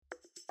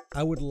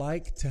I would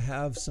like to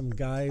have some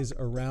guys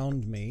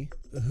around me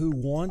who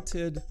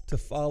wanted to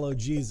follow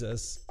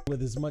Jesus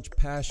with as much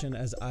passion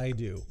as I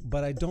do,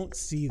 but I don't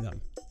see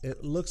them.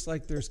 It looks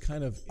like there's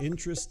kind of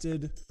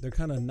interested, they're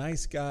kind of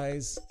nice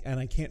guys, and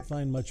I can't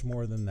find much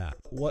more than that.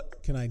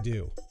 What can I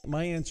do?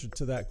 My answer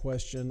to that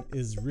question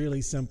is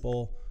really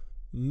simple.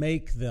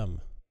 Make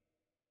them.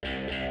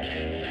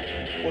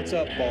 What's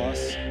up,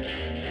 boss?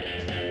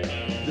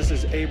 This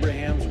is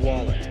Abraham's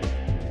Wallet.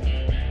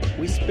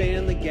 We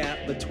span the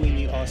gap between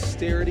the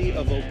austerity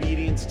of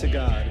obedience to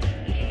God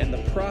and the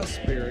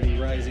prosperity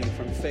rising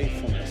from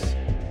faithfulness.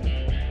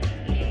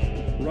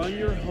 Run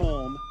your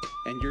home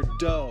and your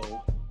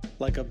dough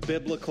like a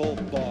biblical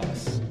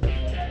boss.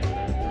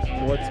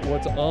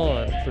 What's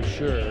on for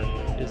sure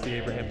is the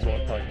Abraham's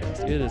Wallet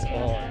podcast. It is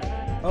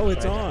on. Oh,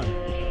 it's on.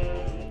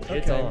 It's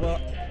Okay, on.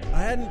 well,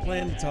 I hadn't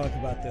planned to talk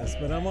about this,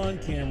 but I'm on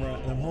camera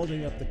and I'm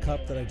holding up the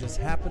cup that I just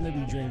happen to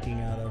be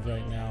drinking out of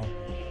right now.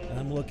 And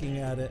I'm looking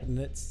at it, and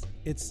it's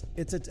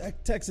a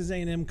Texas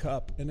A&M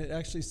cup, and it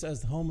actually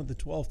says the home of the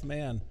 12th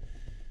man.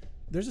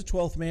 There's a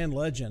 12th man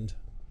legend,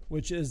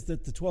 which is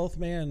that the 12th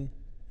man,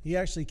 he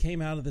actually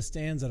came out of the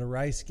stands at a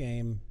Rice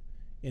game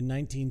in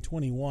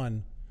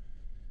 1921.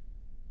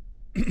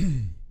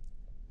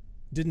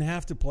 Didn't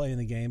have to play in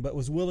the game, but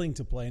was willing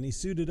to play, and he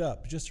suited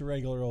up, just a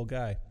regular old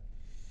guy.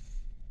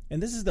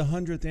 And this is the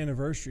 100th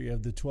anniversary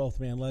of the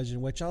 12th man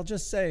legend, which I'll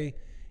just say,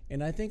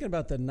 and I think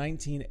about the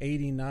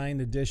 1989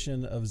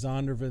 edition of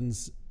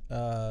Zondervan's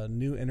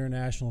New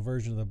International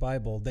Version of the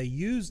Bible. They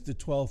used the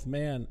 12th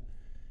man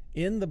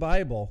in the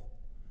Bible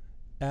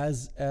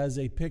as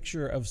a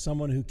picture of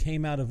someone who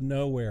came out of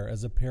nowhere,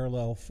 as a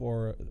parallel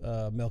for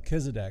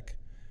Melchizedek,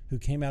 who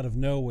came out of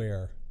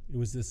nowhere. It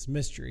was this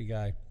mystery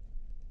guy.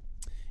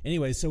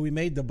 Anyway, so we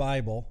made the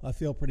Bible. I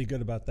feel pretty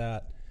good about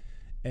that.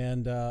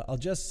 And I'll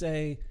just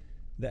say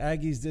the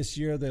Aggies this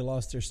year, they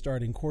lost their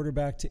starting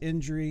quarterback to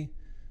injury.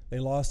 They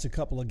lost a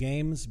couple of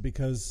games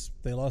because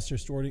they lost their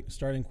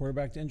starting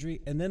quarterback to injury.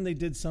 And then they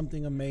did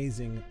something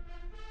amazing.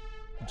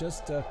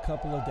 Just a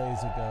couple of days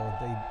ago,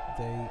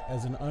 they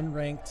as an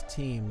unranked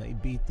team, they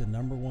beat the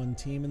number one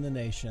team in the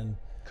nation.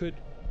 Could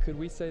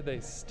we say they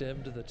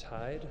stemmed the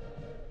tide?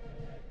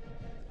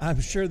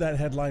 I'm sure that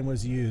headline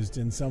was used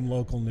in some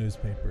local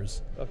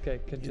newspapers.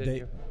 Okay,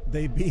 continue.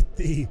 They beat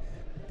the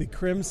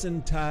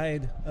Crimson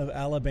Tide of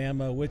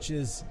Alabama, which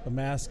is a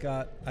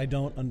mascot I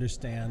don't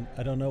understand.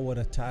 I don't know what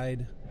a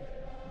tide.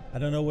 I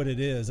don't know what it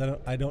is.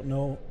 I don't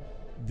know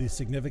the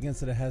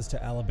significance that it has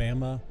to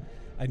Alabama.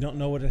 I don't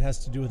know what it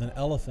has to do with an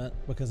elephant,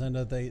 because I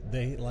know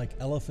they like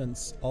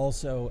elephants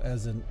also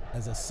as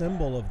a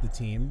symbol of the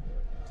team,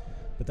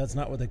 but that's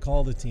not what they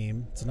call the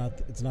team. It's not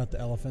the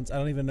elephants. I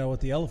don't even know what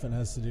the elephant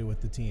has to do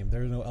with the team.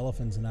 There are no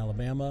elephants in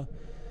Alabama.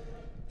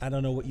 I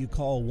don't know what you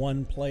call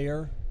one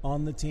player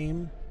on the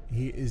team.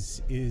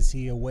 Is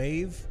he a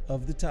wave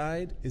of the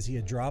tide? Is he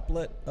a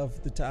droplet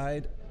of the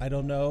tide? I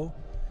don't know.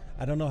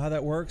 I don't know how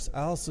that works.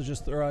 I also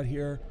just throw out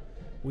here,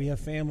 we have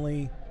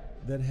family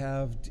that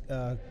have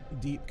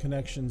deep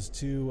connections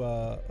to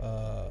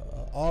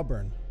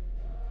Auburn.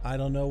 I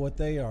don't know what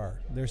they are.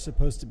 They're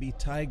supposed to be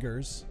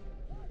tigers,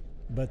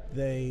 but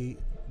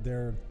their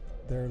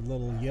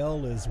little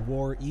yell is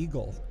War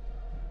Eagle.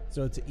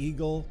 So it's an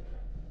eagle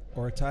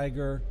or a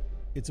tiger.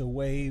 It's a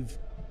wave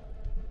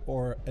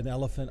or an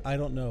elephant. I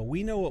don't know.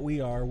 We know what we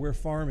are. We're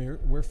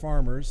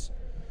farmers.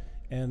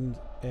 And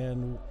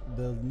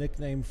the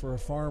nickname for a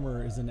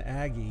farmer is an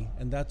Aggie,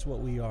 and that's what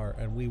we are,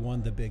 and we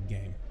won the big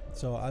game.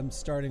 So I'm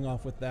starting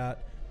off with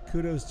that.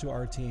 Kudos to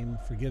our team.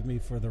 Forgive me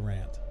for the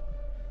rant.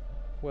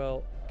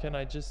 Well, can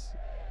I just,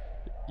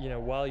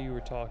 while you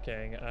were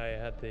talking, I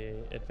had the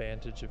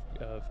advantage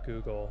of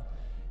Google,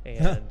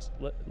 and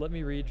let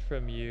me read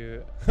from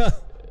you.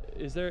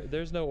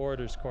 There's no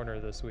Orators Corner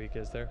this week,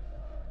 is there?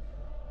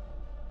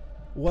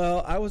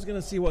 Well, I was going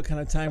to see what kind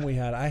of time we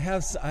had. I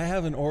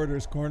have an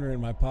Orators Corner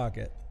in my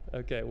pocket.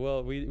 Okay,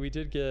 well, we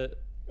did get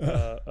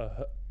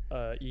a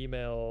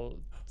email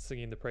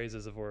singing the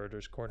praises of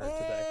Orators Corner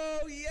today.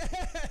 Oh,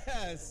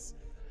 yes!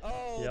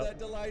 Oh, Yep. That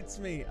delights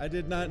me. I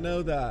did not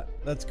know that.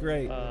 That's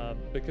great.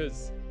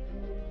 Because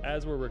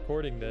as we're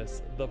recording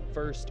this, the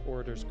first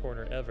Orators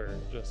Corner ever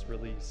just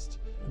released.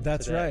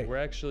 That's today. right. We're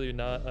actually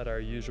not at our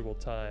usual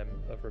time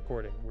of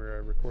recording.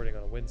 We're recording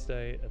on a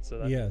Wednesday, and so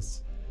that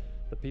means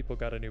the people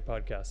got a new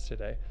podcast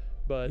today.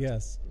 But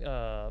yes.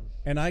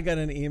 And I got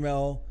an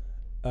email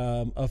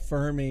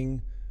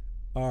affirming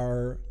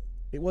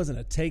it wasn't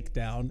a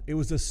takedown, it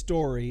was a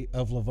story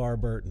of LeVar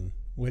Burton,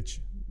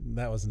 which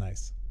that was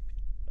nice.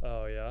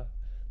 Oh yeah,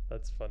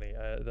 that's funny.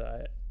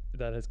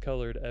 That has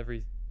colored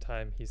every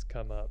time he's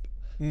come up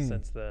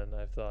since then.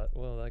 I've thought,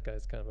 well, that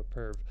guy's kind of a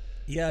perv.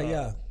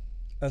 Yeah.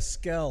 A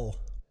skell.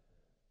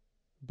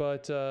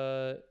 But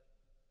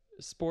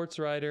sports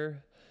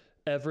writer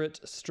Everett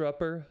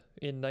Strupper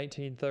in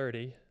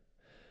 1930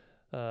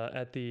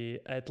 at the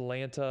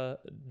Atlanta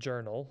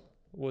Journal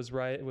was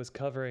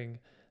covering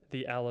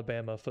the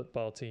Alabama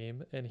football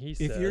team, and he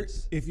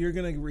says, if you're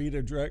going to read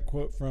a direct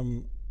quote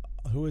from,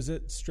 who is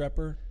it,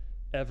 Strepper?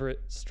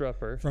 Everett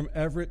Strupper. From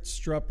Everett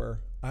Strupper.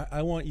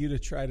 I want you to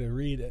try to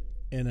read it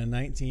in a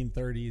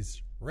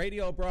 1930s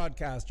radio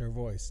broadcaster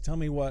voice. Tell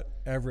me what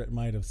Everett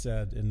might have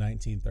said in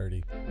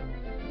 1930.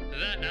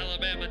 That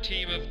Alabama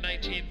team of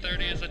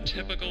 1930 is a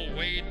typical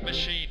Wade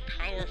machine.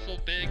 Powerful,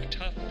 big,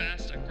 tough,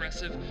 fast,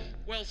 aggressive,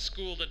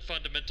 well-schooled in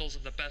fundamentals,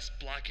 and the best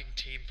blocking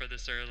team for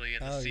this early in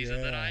the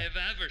season that I have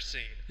ever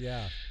seen.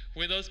 Yeah.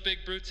 When those big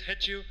brutes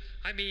hit you,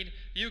 I mean,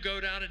 you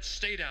go down and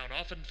stay down,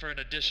 often for an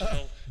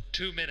additional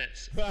 2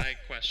 minutes. I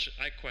question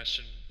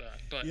that.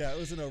 But yeah, it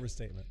was an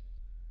overstatement.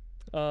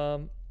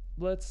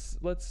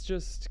 Let's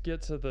just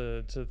get to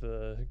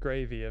the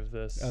gravy of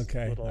this.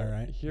 Okay, all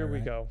right. Here we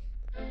go.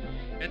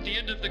 At the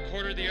end of the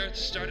quarter, the earth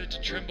started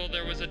to tremble.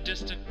 There was a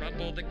distant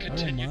rumble that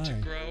continued to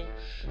grow.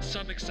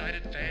 Some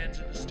excited fans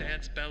in the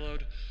stands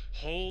bellowed,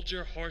 "Hold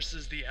your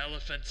horses, the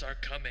elephants are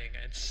coming,"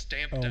 and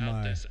stamped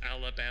out this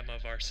Alabama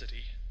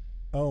varsity.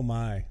 Oh,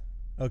 my.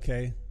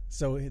 Okay.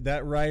 So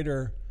that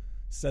writer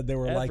said they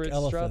were Everett like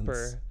elephants.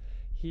 Strupper,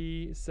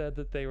 he said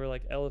that they were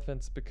like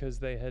elephants because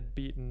they had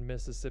beaten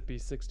Mississippi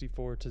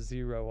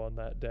 64-0 on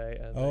that day.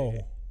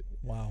 And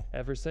wow.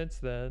 Ever since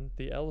then,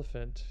 the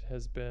elephant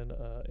has been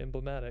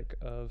emblematic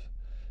of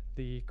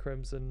the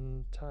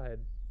Crimson Tide.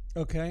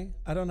 Okay.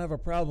 I don't have a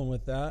problem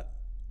with that.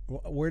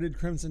 Where did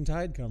Crimson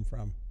Tide come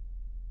from?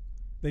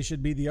 They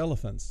should be the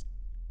elephants.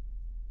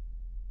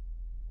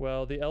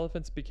 Well, the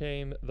elephants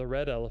became the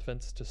red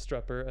elephants to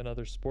Strupper and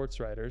other sports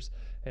writers,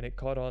 and it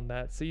caught on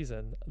that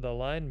season. The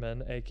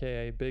linemen,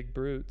 a.k.a. Big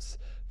Brutes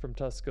from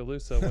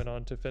Tuscaloosa, went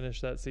on to finish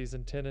that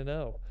season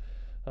 10-0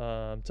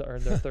 to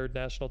earn their third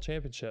national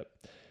championship.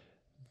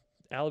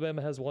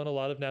 Alabama has won a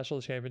lot of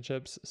national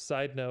championships.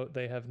 Side note,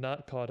 they have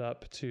not caught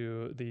up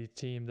to the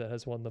team that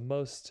has won the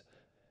most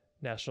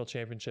national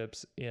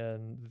championships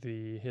in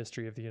the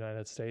history of the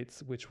United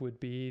States, which would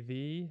be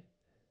the...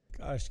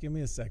 Gosh, give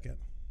me a second.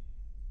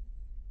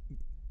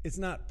 It's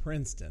not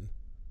Princeton.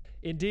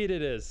 Indeed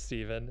it is,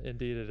 Stephen.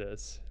 Indeed it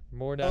is.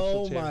 More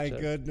national championships. Oh,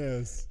 my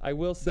goodness. I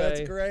will say...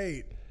 That's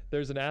great.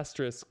 There's an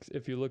asterisk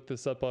if you look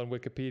this up on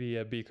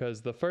Wikipedia,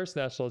 because the first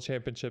national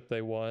championship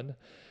they won,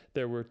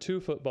 there were two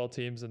football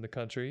teams in the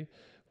country.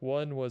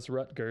 One was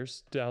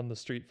Rutgers down the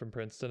street from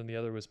Princeton, and the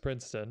other was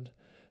Princeton.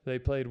 They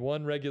played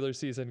one regular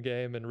season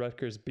game, and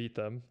Rutgers beat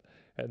them.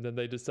 And then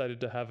they decided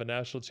to have a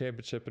national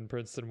championship, and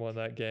Princeton won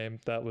that game.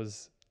 That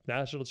was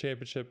national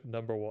championship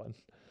number 1.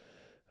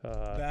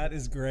 That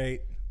is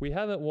great. We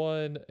haven't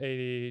won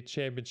a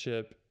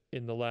championship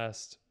in the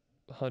last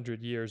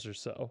 100 years or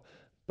so,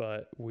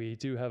 but we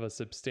do have a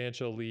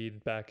substantial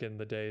lead back in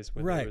the days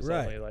when there was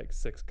only like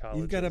 6 colleges.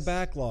 You've got a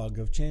backlog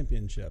of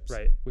championships.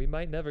 Right. We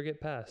might never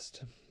get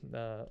past,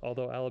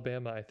 although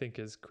Alabama, I think,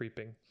 is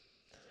creeping.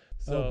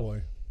 So, oh,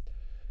 boy.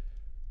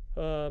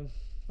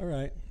 All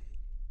right.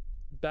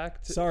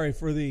 Back to... Sorry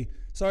for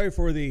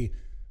the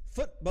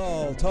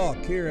football talk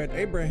here at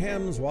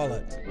Abraham's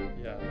Wallet.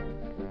 Yeah.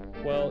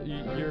 Well,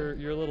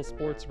 your little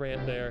sports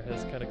rant there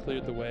has kind of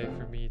cleared the way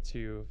for me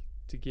to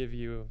give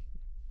you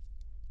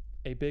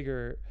a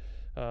bigger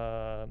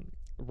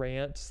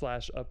rant /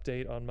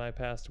 update on my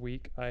past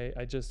week.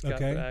 I just got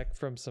back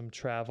from some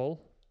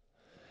travel,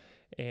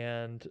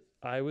 and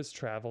I was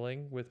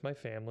traveling with my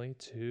family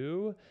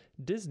to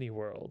Disney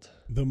World.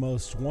 The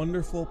most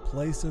wonderful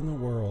place in the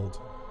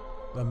world.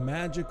 The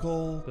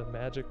magical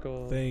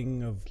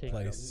thing of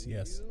kingdom. Place,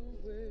 yes.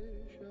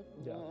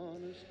 Yeah.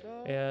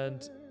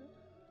 And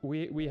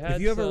we had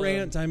if you have a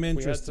rant, I'm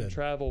interested. We had some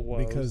travel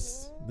woes.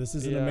 Because this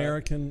is an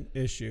American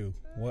issue.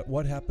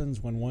 What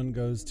happens when one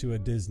goes to a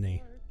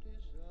Disney?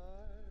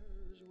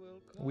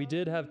 We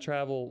did have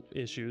travel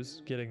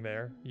issues getting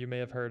there. You may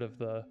have heard of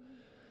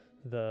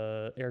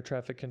the air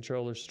traffic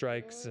controller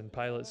strikes and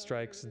pilot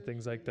strikes and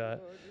things like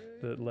that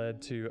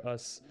led to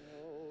us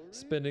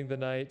spending the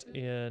night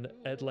in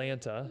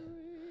Atlanta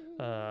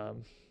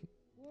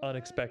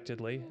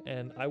unexpectedly.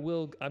 And I'm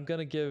going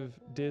to give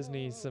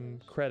Disney some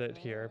credit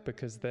here,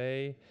 because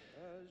they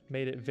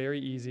made it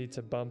very easy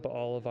to bump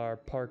all of our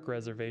park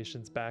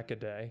reservations back a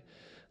day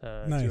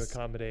to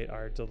accommodate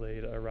our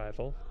delayed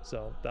arrival.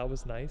 So that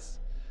was nice.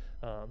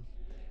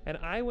 And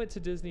I went to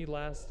Disney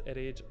last at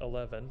age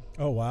 11.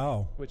 Oh,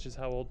 wow. Which is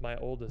how old my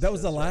oldest is. That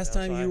was the last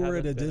right now, time so you were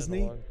at a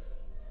Disney?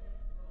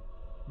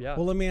 Yeah.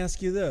 Well, let me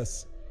ask you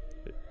this.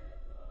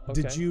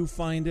 Okay. Did you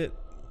find it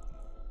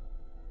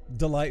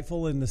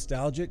delightful and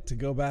nostalgic to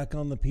go back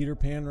on the Peter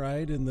Pan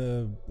ride and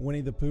the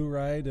Winnie the Pooh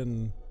ride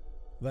and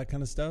that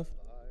kind of stuff?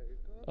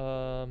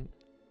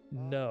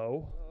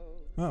 No.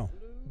 Oh.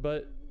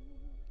 But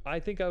I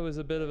think I was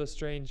a bit of a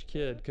strange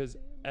kid, because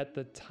at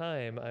the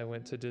time I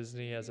went to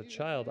Disney as a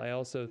child, I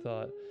also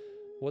thought,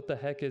 what the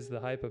heck is the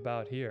hype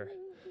about here?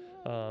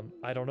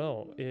 I don't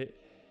know.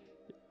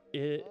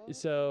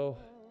 So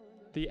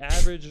the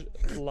average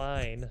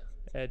line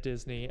at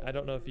Disney, I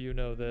don't know if you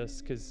know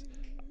this, because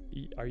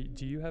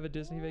do you have a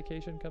Disney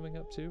vacation coming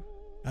up too?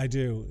 I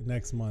do,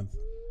 next month.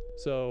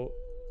 So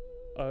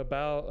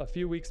about a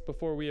few weeks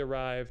before we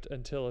arrived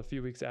until a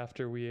few weeks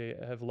after we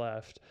have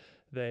left,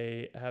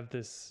 they have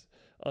this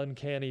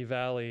uncanny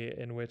valley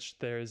in which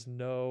there is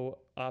no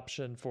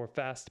option for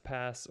fast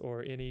pass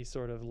or any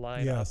sort of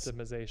line Yes.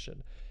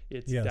 optimization.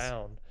 It's Yes.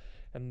 down,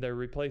 and they're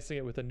replacing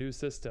it with a new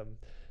system.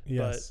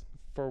 Yes.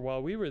 But for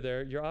while we were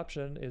there, your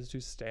option is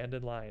to stand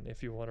in line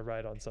if you want to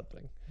ride on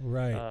something.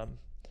 Right.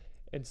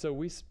 And so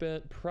we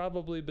spent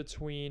probably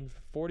between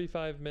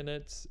 45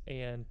 minutes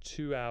and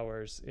 2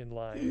 hours in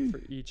line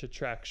for each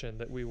attraction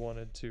that we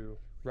wanted to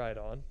ride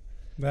on.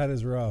 That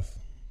is rough.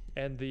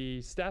 And the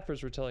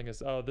staffers were telling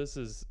us, "Oh, this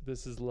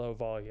is low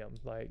volume.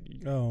 Like,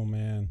 Oh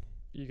man.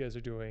 you guys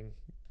are doing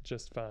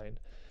just fine."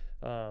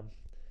 And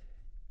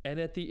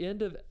at the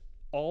end of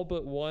all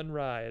but one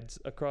rides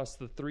across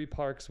the 3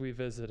 parks we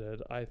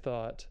visited, I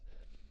thought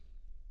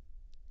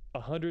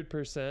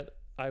 100%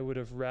 I would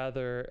have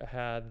rather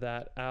had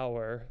that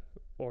hour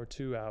or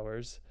 2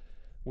 hours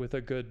with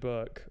a good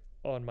book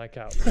on my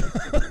couch.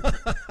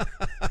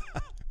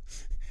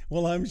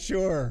 Well, I'm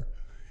sure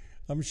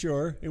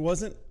it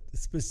wasn't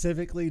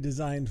specifically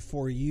designed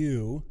for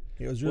you.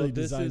 It was really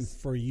designed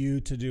for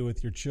you to do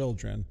with your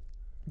children.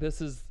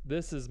 This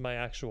is my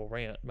actual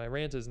rant. My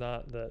rant is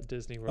not that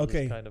Disney World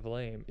is kind of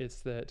lame.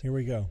 It's that Here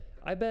we go.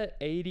 I bet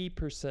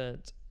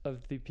 80%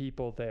 of the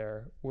people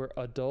there were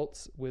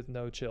adults with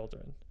no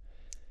children.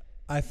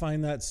 I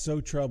find that so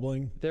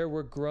troubling. There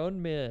were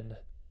grown men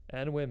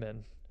and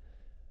women.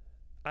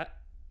 I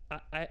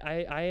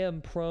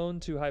am prone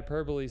to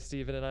hyperbole,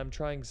 Stephen, and I'm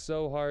trying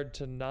so hard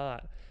to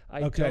not.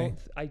 I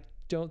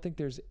don't think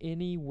there's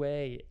any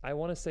way. I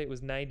want to say it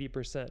was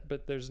 90%,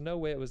 but there's no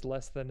way it was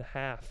less than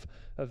half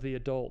of the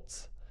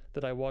adults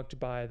that I walked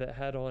by that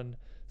had on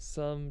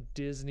some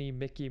Disney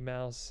Mickey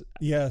Mouse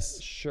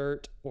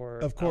shirt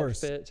or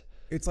outfit.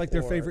 It's like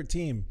their favorite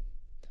team.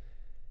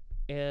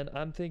 And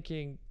I'm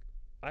thinking,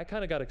 I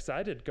kind of got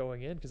excited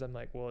going in because I'm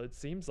like, well, it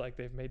seems like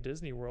they've made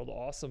Disney World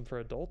awesome for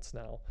adults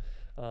now.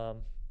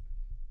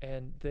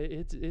 And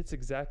it's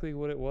exactly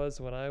what it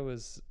was when I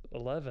was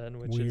 11,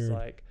 which is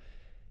like,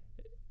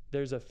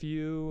 there's a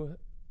few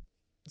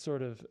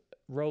sort of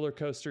roller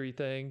coastery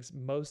things.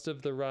 Most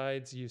of the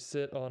rides, you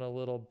sit on a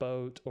little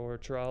boat or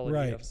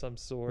trolley of some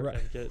sort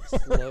and get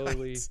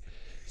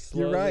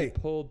slowly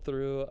pulled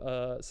through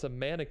some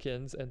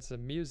mannequins and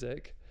some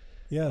music.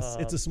 Yes,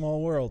 It's a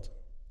Small World.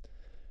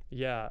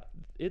 Yeah,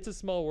 It's a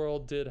Small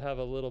World did have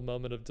a little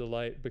moment of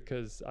delight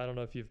because I don't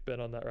know if you've been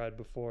on that ride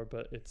before,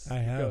 but you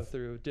go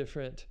through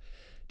different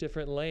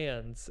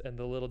lands and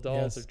the little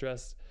dolls are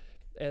dressed.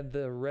 And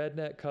the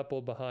redneck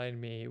couple behind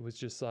me was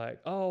just like,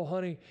 "Oh,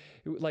 honey,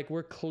 like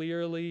we're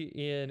clearly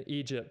in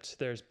Egypt.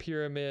 There's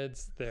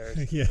pyramids,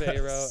 there's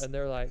Pharaoh." And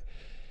they're like,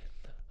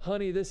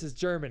 "Honey, this is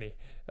Germany."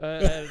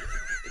 And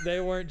they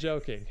weren't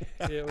joking.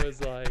 It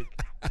was like,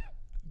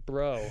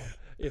 bro,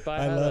 if I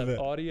had an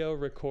audio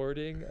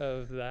recording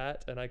of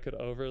that and I could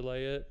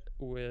overlay it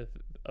with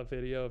a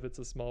video of It's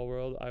a Small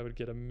World, I would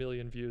get 1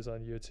 million views on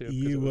YouTube.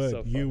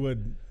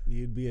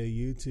 You'd be a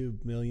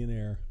YouTube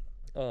millionaire.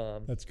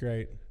 That's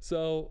great.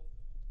 So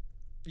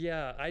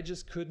yeah, I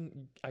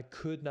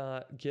could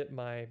not get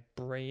my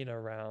brain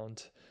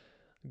around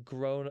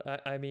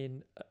I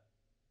mean,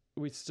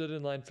 we stood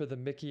in line for the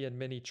Mickey and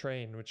Minnie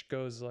train, which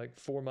goes like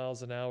 4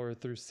 miles an hour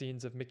through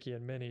scenes of Mickey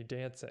and Minnie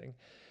dancing.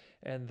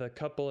 And the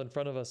couple in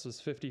front of us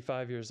was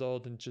 55 years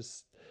old and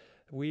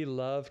we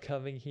love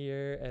coming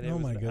here. And it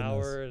was an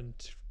hour and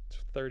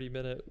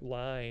 30-minute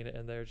line.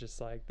 And they're just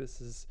like,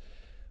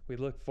 we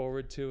look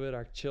forward to it.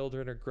 Our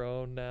children are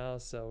grown now,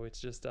 so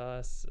it's just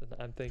us. And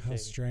I'm thinking, how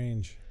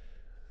strange.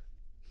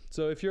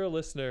 So if you're a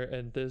listener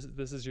and this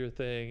is your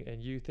thing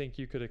and you think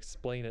you could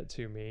explain it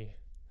to me,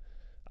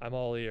 I'm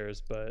all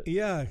ears. But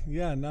yeah,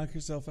 knock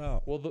yourself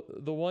out. Well,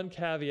 the one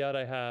caveat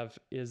I have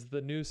is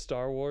the new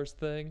Star Wars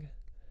thing.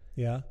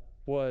 Yeah.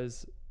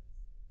 Was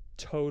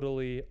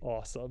totally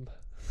awesome.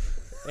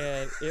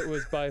 And it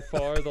was by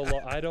far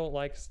I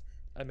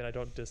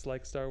don't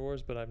dislike Star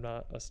Wars, but I'm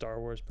not a Star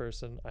Wars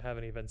person. I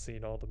haven't even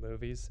seen all the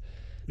movies.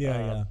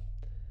 Yeah.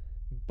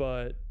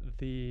 But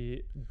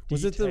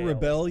was it the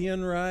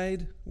Rebellion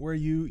ride where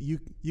you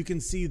can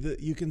see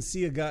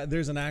a guy?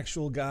 There's an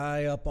actual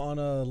guy up on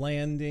a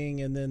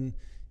landing, and then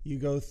you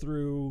go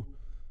through.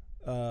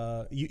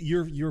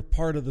 You're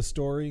part of the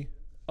story.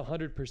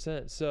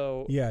 100%.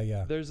 So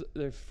yeah. There's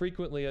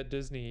frequently at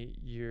Disney,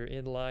 you're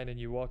in line and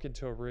you walk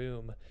into a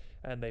room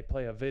and they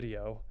play a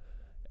video.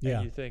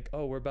 And you think,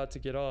 oh, we're about to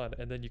get on.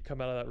 And then you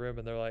come out of that room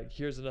and they're like,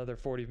 here's another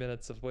 40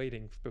 minutes of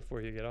waiting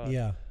before you get on.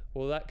 Yeah.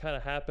 Well, that kind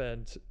of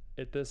happened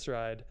at this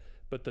ride,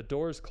 but the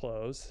doors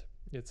close.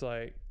 It's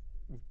like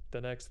the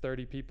next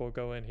 30 people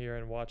go in here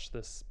and watch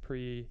this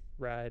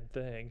pre-ride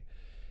thing.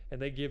 And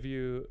they give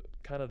you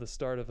kind of the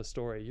start of a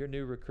story. You're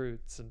new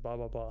recruits and blah,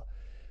 blah, blah.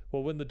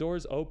 Well, when the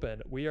doors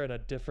open, we are in a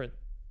different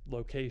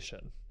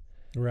location.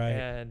 Right.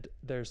 And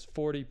there's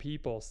 40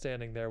 people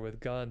standing there with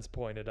guns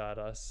pointed at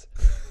us.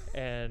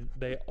 And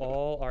they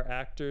all are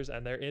actors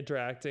and they're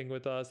interacting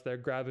with us. They're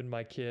grabbing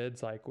my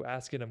kids, like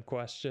asking them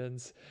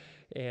questions.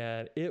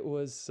 And it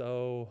was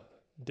so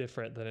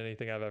different than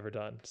anything I've ever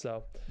done.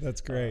 So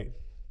that's great.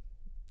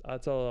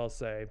 That's all I'll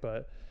say.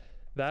 But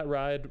that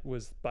ride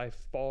was by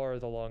far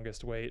the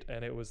longest wait,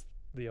 and it was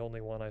the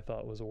only one I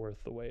thought was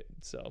worth the wait.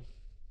 So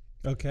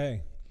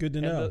Okay, good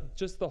to know.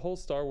 just the whole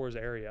Star Wars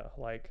area,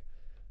 like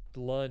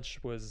lunch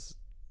was,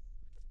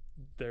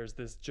 there's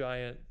this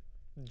giant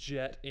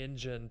jet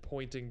engine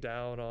pointing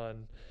down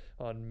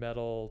on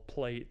metal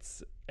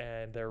plates,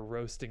 and they're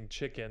roasting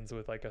chickens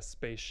with like a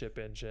spaceship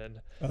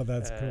engine. Oh,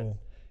 that's And cool.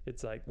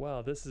 it's like,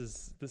 wow,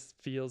 this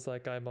feels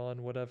like I'm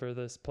on whatever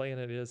this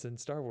planet is in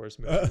Star Wars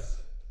movies.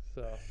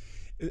 So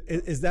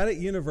Is that at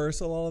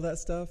Universal, all of that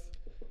stuff?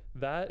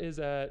 that is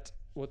at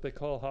what they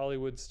call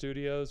Hollywood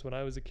Studios. When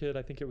I was a kid,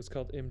 I think it was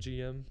called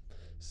MGM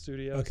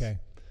Studios. Okay.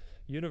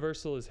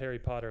 Universal is Harry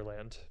Potter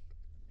Land.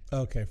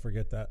 Okay,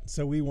 forget that.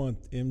 So we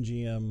want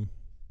MGM.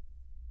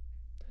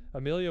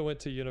 Amelia went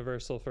to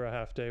Universal for a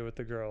half day with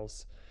the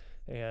girls,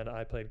 and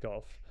I played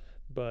golf.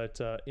 But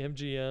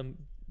MGM,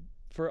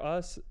 for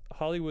us,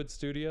 Hollywood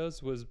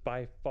Studios was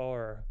by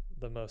far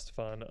the most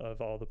fun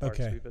of all the parks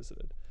Okay. we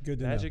visited. Good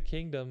to Magic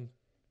Kingdom,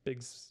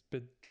 big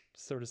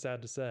sort of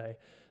sad to say,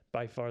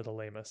 by far the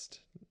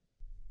lamest. know.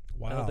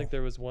 Wow. I don't think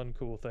there was one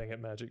cool thing at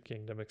Magic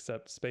Kingdom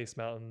except Space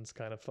Mountain's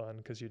kind of fun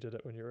because you did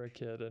it when you were a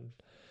kid, and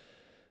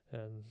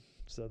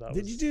so that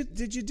Did was.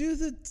 you do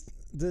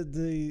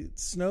the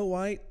Snow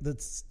White, the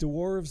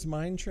Dwarves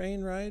mine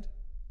train ride?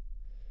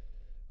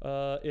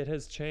 It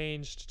has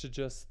changed to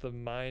just the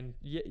mine.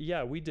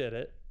 Yeah, we did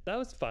it. That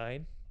was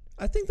fine.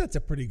 I think that's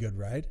a pretty good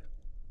ride.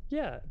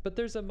 Yeah, but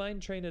there's a mine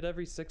train at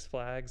every Six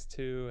Flags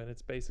too, and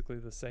it's basically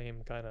the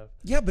same kind of.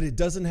 Yeah, but it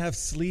doesn't have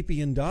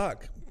Sleepy and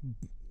Doc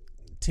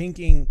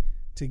tinking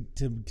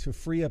to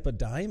free up a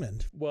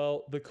diamond.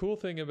 Well, the cool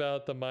thing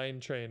about the mine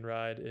train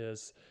ride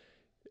is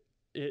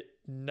it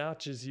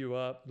notches you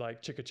up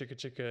like chicka chicka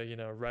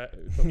chicka, right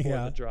before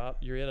Yeah. the drop.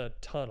 You're in a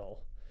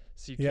tunnel,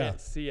 so you Yeah.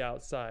 can't see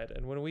outside.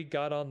 And when we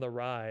got on the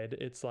ride,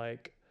 it's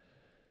like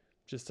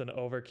just an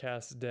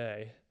overcast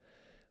day.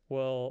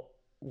 Well,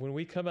 when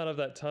we come out of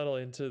that tunnel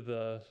into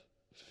the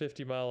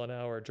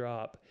 50-mile-an-hour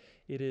drop,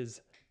 it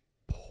is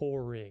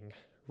pouring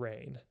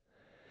rain.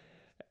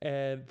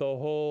 And the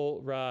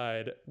whole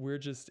ride,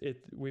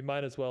 we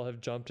might as well have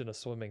jumped in a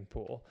swimming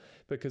pool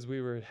because we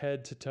were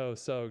head to toe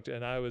soaked.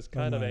 And I was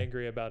kind of my.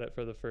 angry about it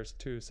for the first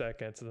 2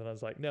 seconds. And then I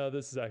was like, no,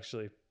 this is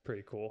actually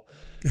pretty cool.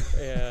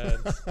 And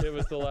it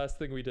was the last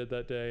thing we did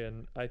that day.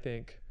 And I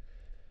think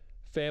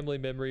family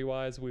memory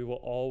wise, we will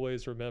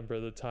always remember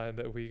the time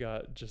that we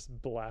got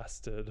just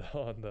blasted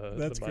on the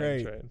That's mine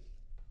great. train.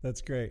 That's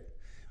great.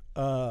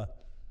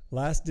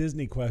 Last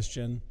Disney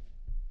question.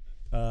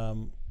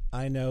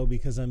 I know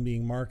because I'm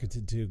being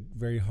marketed to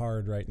very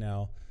hard right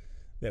now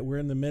that we're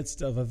in the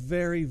midst of a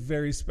very,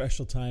 very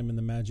special time in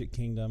the Magic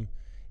Kingdom.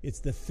 It's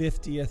the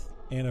 50th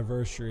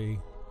anniversary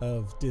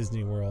of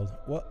Disney World.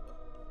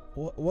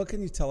 What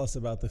can you tell us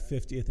about the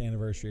 50th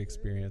anniversary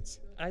experience?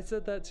 I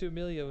said that to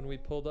Amelia when we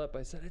pulled up.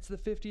 I said, it's the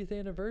 50th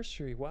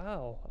anniversary.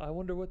 Wow. I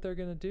wonder what they're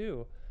going to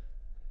do.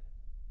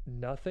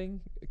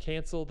 Nothing.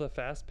 Cancel the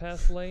fast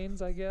pass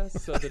lanes, I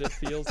guess, so that it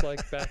feels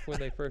like back when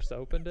they first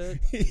opened it.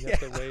 You have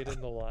to wait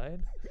in the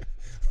line.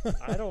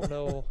 I don't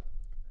know.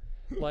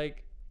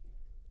 Like,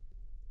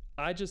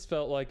 I just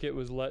felt like it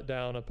was let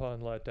down upon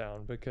let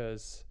down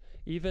because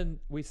even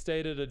we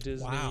stayed at a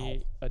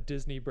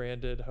Disney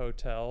branded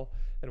hotel,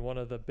 and one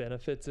of the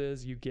benefits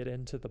is you get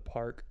into the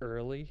park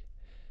early.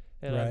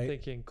 And I'm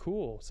thinking,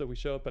 cool. So we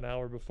show up an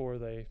hour before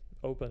they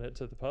open it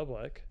to the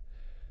public.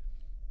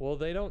 Well,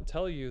 they don't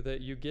tell you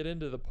that you get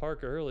into the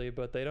park early,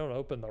 but they don't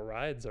open the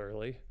rides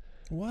early.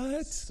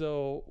 What?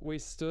 So we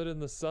stood in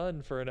the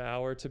sun for an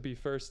hour to be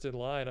first in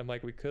line. I'm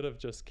like, we could have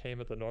just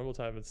came at the normal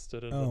time and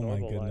stood in the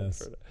normal line.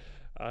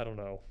 I don't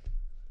know.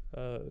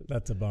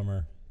 That's a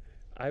bummer.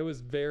 I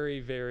was very,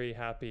 very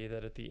happy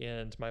that at the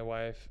end, my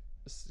wife,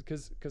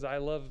 because I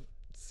love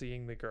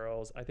seeing the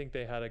girls. I think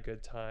they had a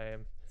good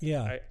time.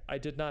 Yeah. I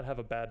did not have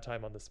a bad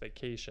time on this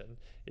vacation.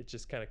 It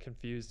just kind of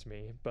confused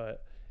me.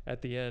 But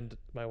at the end,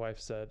 my wife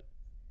said,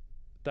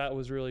 that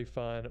was really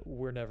fun.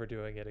 We're never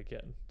doing it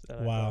again.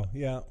 And Wow. I thought,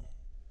 Yeah.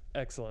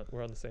 excellent.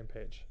 We're on the same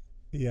page.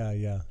 Yeah.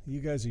 Yeah.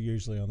 You guys are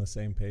usually on the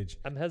same page.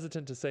 I'm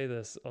hesitant to say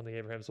this on the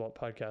Abraham's Vault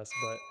podcast,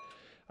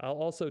 but I'll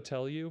also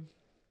tell you,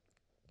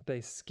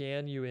 they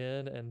scan you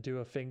in and do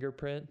a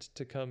fingerprint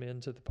to come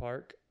into the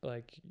park.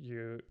 Like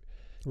you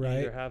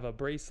either have a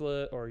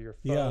bracelet or your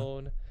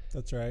phone. Yeah,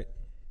 that's right.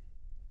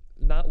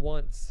 Not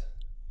once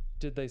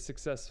did they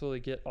successfully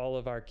get all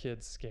of our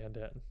kids scanned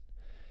in.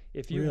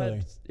 If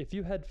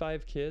you had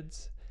 5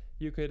 kids,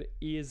 you could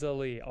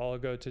easily all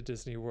go to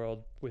Disney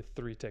World with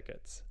 3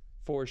 tickets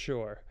for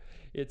sure.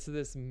 It's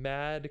this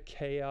mad,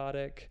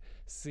 chaotic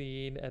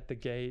scene at the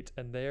gate,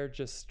 and they're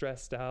just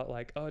stressed out.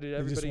 Like, oh, did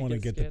everybody just want to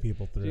get the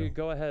people through? Dude,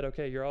 go ahead.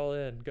 Okay, you're all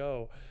in.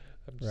 Go.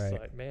 I'm just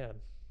like, man,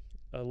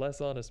 a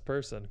less honest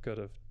person could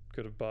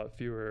have bought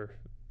fewer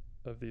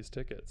of these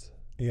tickets.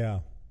 Yeah.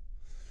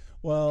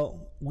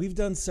 Well, we've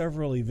done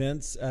several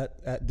events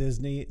at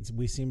Disney.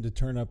 We seem to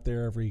turn up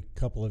there every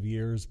couple of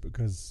years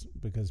because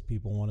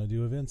people want to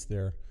do events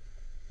there.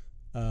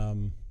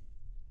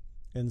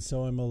 and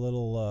so I'm a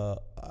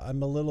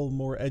little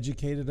more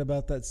educated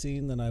about that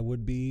scene than I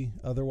would be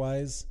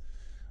otherwise.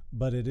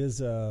 But it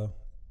is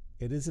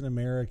an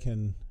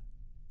American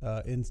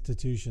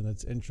institution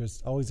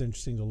that's always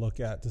interesting to look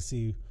at, to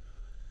see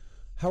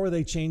how are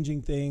they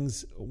changing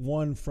things.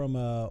 One, from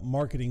a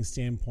marketing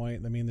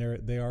standpoint, I mean,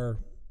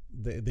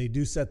 they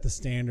do set the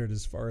standard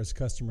as far as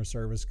customer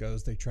service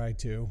goes. They try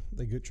to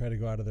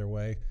go out of their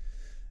way,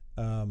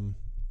 and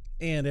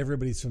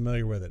everybody's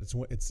familiar with it.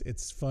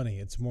 It's funny.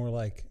 It's more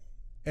like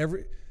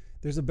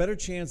there's a better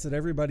chance that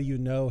everybody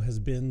has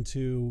been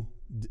to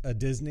a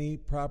Disney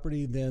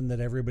property than that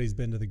everybody's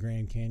been to the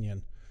Grand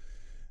Canyon,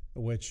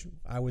 which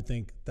I would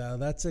think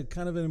that's a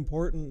kind of an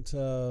important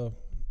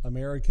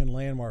American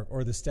landmark,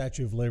 or the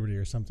Statue of Liberty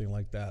or something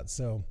like that.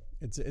 So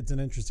it's an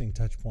interesting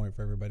touch point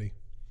for everybody.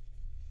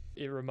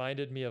 It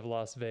reminded me of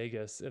Las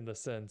Vegas in the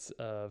sense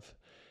of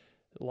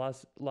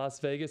Las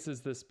Vegas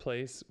is this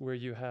place where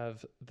you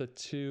have the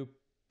two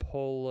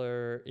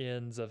polar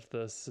ends of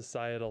the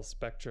societal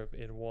spectrum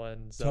in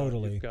one zone.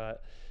 Totally. You've got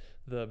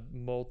the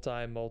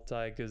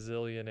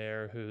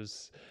multi-gazillionaire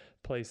who's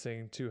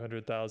placing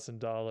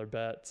 $200,000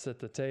 bets at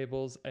the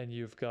tables, and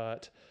you've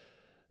got,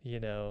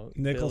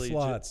 nickel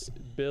slots.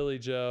 Billy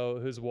Joe,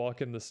 who's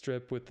walking the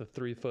strip with the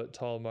 3-foot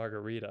tall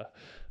margarita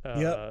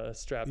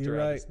strapped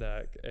around his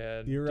neck.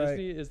 And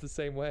Disney is the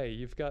same way.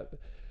 You've got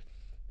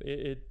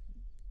it.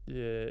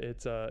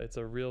 It's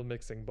a real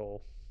mixing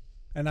bowl.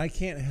 And I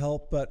can't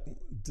help but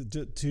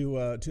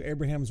to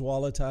Abraham's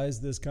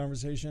Walletize this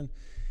conversation.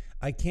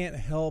 I can't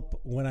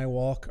help when I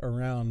walk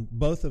around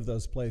both of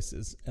those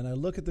places and I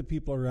look at the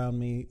people around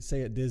me,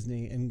 say at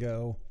Disney, and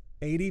go,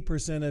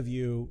 80% of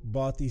you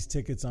bought these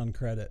tickets on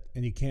credit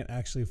and you can't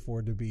actually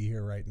afford to be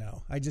here right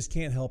now. I just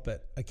can't help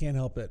it. I can't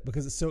help it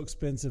because it's so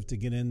expensive to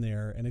get in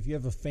there. And if you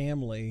have a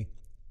family,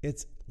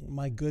 it's,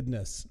 my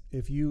goodness,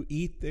 if you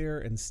eat there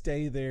and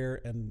stay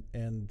there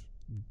and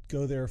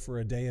go there for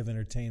a day of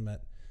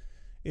entertainment,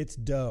 it's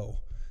dough.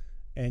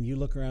 And you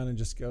look around and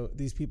just go,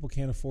 these people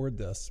can't afford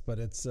this, but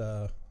it's,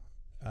 I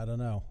don't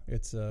know.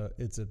 It's a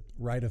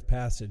rite of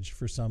passage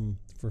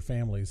for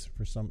families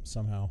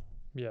somehow.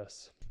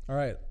 Yes. All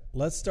right,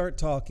 let's start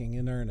talking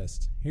in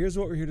earnest. Here's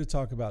what we're here to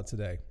talk about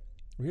today.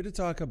 We're here to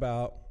talk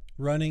about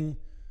running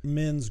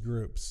men's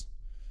groups.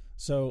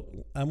 So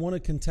I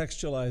want to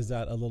contextualize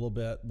that a little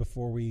bit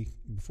before we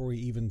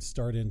even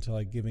start into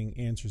like giving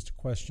answers to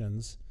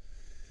questions.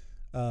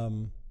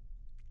 And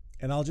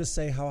I'll just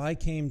say how I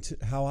came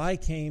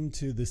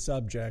to the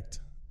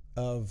subject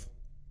of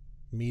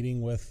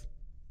meeting with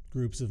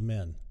groups of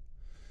men.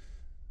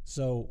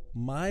 So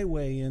my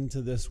way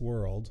into this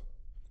world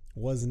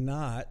was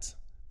not,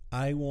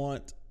 I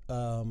want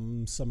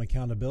some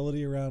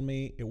accountability around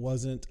me. It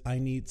wasn't, I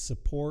need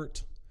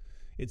support.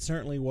 It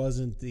certainly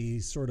wasn't the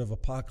sort of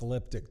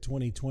apocalyptic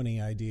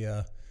 2020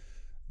 idea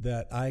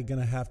that I'm going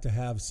to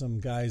have some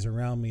guys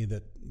around me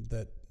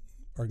that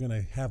are going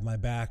to have my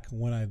back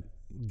when I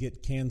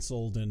get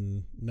canceled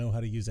and know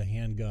how to use a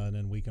handgun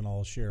and we can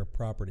all share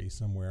property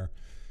somewhere.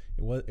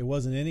 It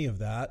wasn't any of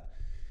that.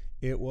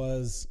 It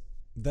was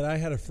that I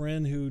had a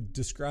friend who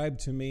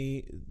described to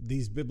me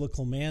these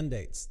biblical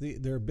mandates.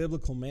 There are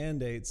biblical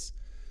mandates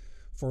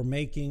for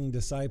making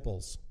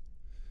disciples.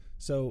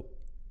 So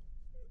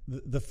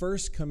the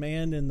first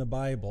command in the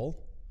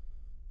Bible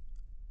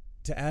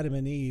to Adam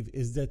and Eve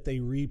is that they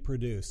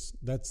reproduce.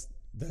 That's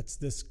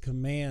this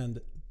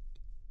command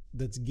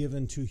that's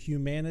given to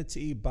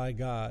humanity by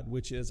God,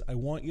 which is, I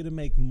want you to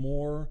make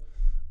more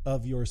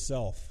of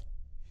yourself.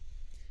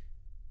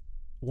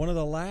 One of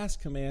the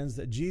last commands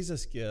that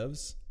Jesus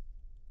gives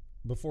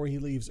before he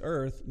leaves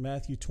earth,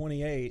 Matthew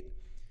 28,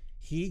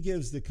 he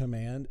gives the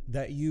command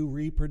that you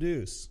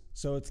reproduce.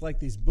 So it's like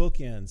these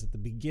bookends at the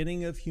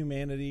beginning of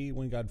humanity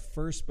when God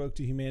first spoke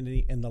to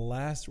humanity, and the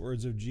last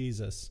words of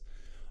Jesus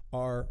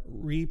are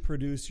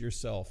reproduce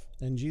yourself.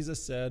 And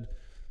Jesus said,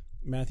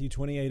 Matthew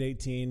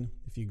 28:18,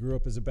 if you grew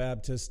up as a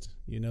Baptist,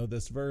 you know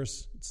this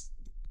verse. It's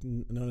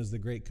known as the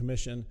Great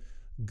Commission.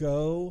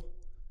 Go,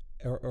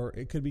 or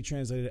it could be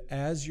translated,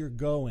 as you're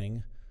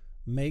going,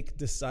 make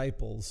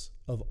disciples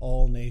of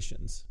all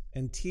nations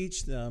and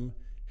teach them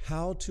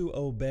how to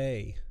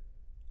obey.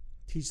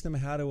 Teach them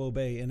how to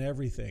obey in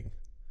everything.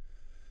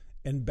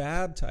 And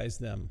baptize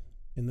them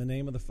in the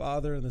name of the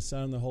Father and the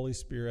Son and the Holy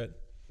Spirit.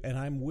 And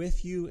I'm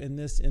with you in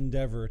this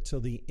endeavor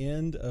till the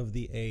end of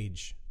the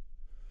age.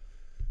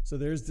 So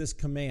there's this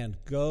command,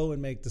 go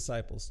and make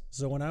disciples.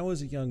 So when I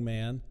was a young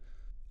man,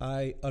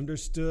 I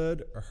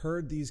understood or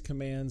heard these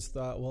commands,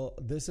 thought, well,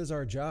 this is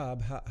our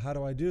job. How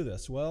do I do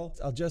this? Well,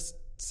 I'll just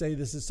say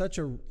this is such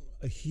a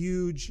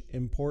huge,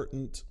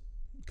 important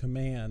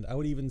command. I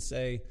would even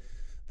say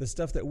the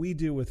stuff that we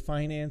do with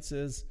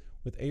finances,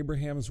 with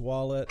Abraham's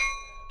Wallet,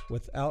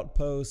 with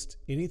Outpost,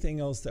 anything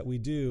else that we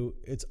do,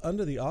 it's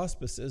under the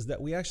auspices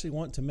that we actually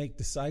want to make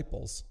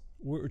disciples.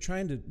 We're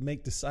trying to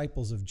make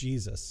disciples of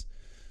Jesus.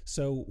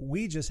 So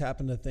we just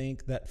happen to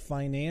think that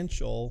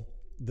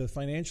the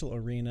financial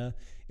arena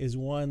is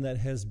one that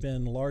has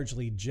been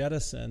largely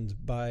jettisoned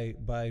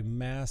by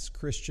mass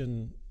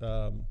Christian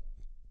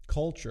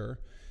culture,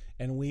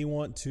 and we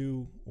want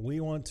to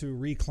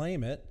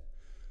reclaim it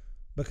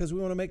because we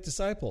want to make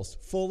disciples,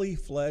 fully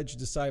fledged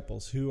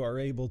disciples who are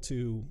able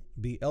to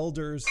be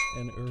elders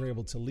and are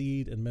able to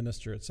lead and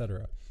minister,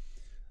 etc.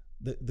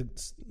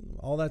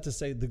 All that to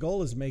say, the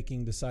goal is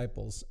making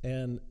disciples,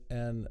 and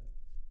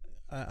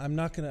I'm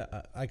not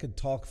gonna. I could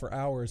talk for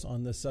hours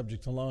on this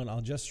subject alone. I'll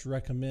just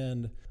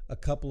recommend a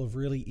couple of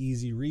really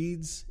easy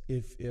reads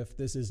if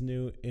this is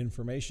new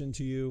information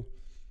to you.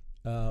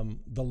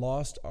 The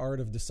Lost Art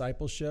of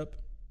Discipleship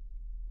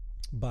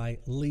by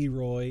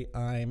Leroy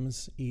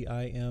Eims,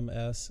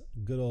 E-I-M-S.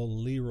 Good old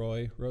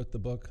Leroy wrote the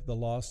book, The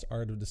Lost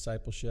Art of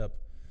Discipleship.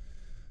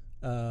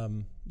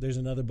 There's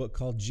another book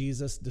called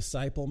Jesus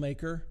Disciple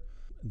Maker.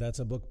 That's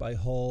a book by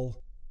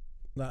Hull.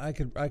 Now, I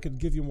could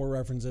give you more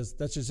references.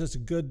 That's just a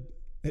good.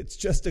 It's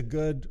just a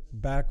good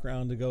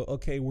background to go,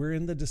 okay, we're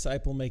in the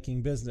disciple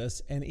making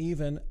business, and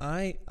even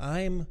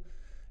I'm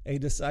a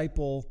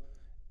disciple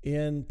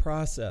in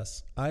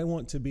process. I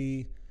want to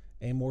be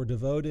a more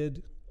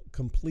devoted,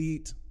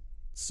 complete,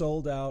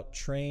 sold out,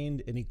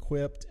 trained and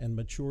equipped and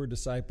mature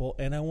disciple,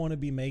 and I want to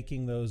be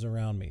making those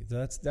around me.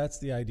 That's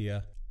the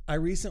idea. I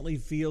recently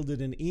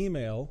fielded an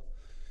email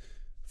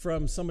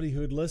from somebody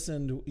who had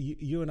listened.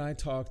 You and I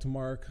talked,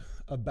 Mark,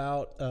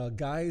 about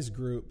guys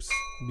groups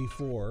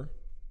before,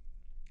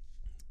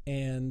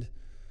 and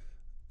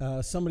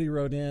somebody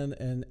wrote in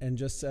and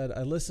just said,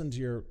 I listened to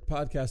your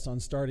podcast on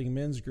starting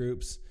men's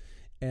groups,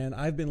 and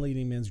I've been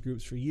leading men's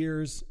groups for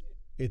years.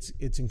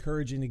 It's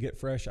encouraging to get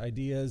fresh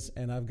ideas,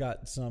 and I've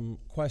got some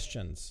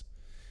questions.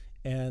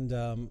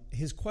 And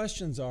his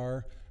questions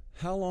are,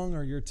 how long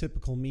are your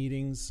typical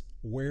meetings?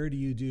 Where do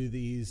you do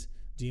these?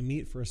 Do you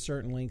meet for a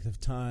certain length of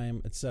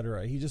time,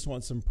 etc.? He just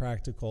wants some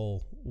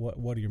practical,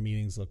 what do your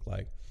meetings look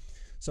like?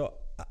 So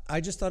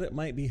I just thought it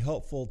might be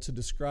helpful to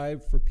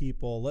describe for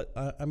people.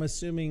 I'm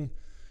assuming,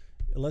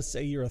 let's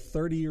say you're a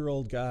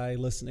 30-year-old guy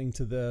listening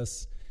to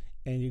this,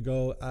 and you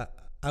go,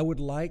 I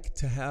would like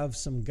to have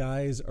some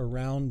guys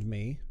around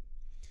me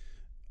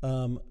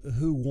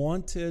who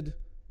wanted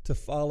to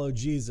follow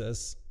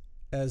Jesus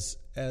as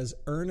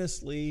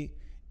earnestly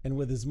and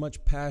with as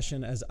much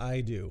passion as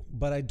I do,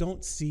 but I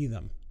don't see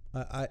them.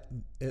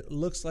 It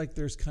looks like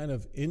there's kind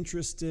of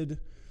interested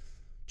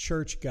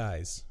church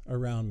guys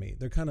around me.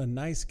 They're kind of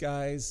nice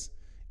guys,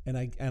 and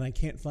I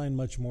can't find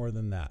much more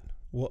than that.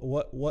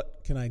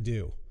 What can I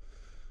do?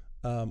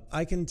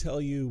 I can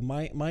tell you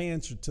my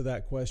answer to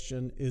that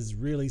question is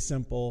really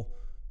simple.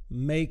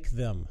 Make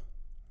them.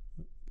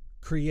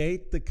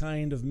 Create the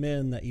kind of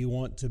men that you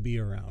want to be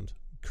around.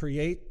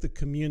 Create the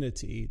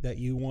community that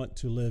you want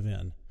to live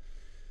in.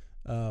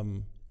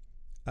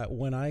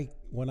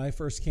 When I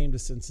first came to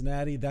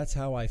Cincinnati, that's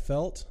how I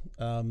felt.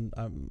 I'm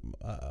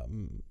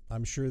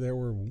sure there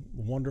were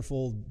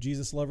wonderful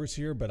Jesus lovers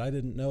here, but I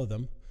didn't know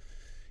them.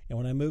 And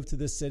when I moved to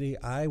this city,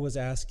 I was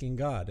asking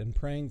God and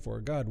praying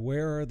for God,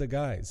 where are the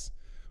guys?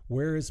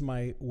 Where's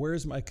my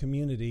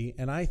community?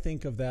 And I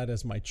think of that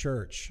as my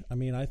church. I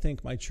mean, I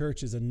think my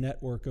church is a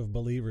network of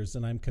believers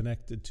that I'm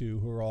connected to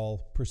who are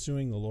all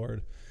pursuing the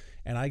Lord.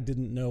 And I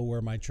didn't know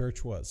where my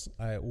church was.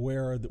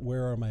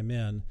 Where are my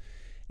men?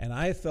 And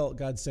I felt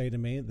God say to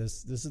me,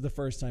 this is the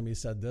first time he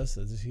said this.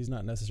 He's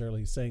not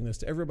necessarily saying this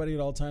to everybody at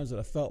all times, but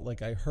I felt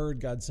like I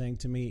heard God saying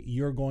to me,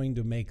 you're going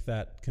to make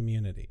that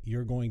community.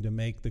 You're going to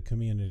make the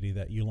community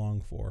that you long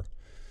for.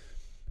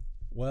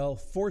 Well,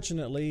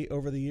 fortunately,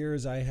 over the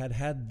years, I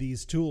had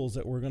these tools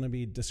that we're going to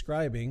be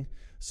describing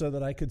so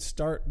that I could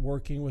start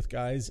working with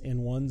guys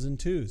in ones and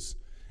twos.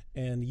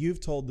 And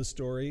you've told the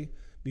story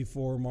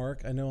before,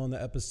 Mark. I know on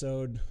the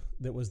episode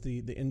that was the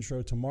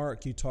intro to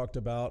Mark, you talked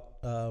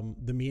about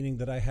the meeting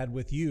that I had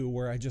with you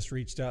where I just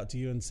reached out to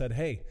you and said,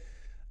 hey,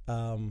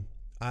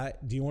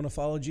 do you want to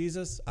follow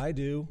Jesus? I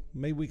do.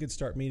 Maybe we could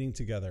start meeting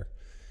together.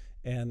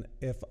 And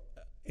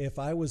if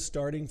I was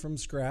starting from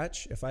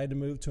scratch, if I had to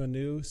move to a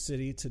new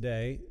city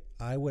today,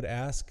 I would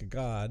ask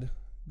God,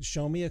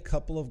 show me a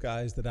couple of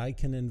guys that I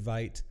can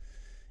invite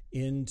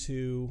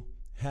into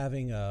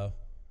having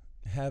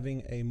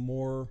a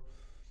more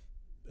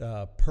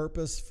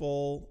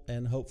purposeful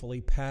and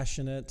hopefully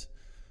passionate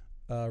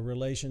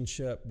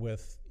relationship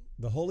with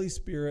the Holy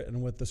Spirit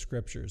and with the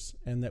Scriptures,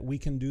 and that we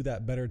can do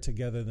that better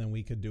together than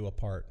we could do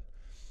apart.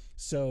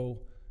 So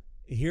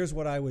here's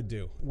what I would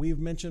do. We've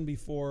mentioned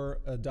before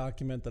a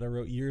document that I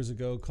wrote years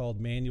ago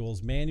called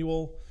Manual's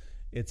Manual.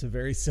 It's a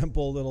very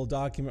simple little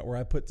document where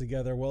I put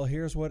together, well,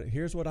 here's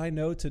what I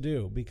know to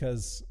do,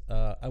 because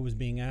I was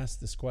being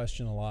asked this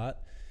question a lot.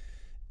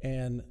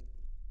 And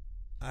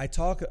I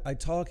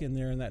talk in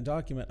there in that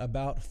document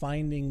about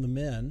finding the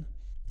men.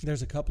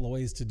 There's a couple of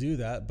ways to do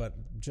that, but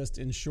just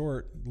in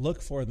short,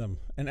 look for them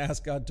and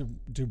ask God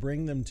to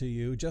bring them to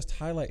you. Just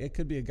highlight. It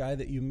could be a guy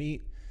that you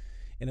meet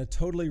in a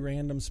totally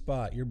random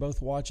spot. You're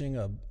both watching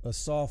a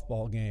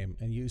softball game,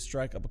 and you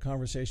strike up a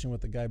conversation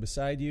with the guy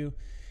beside you.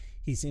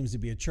 He seems to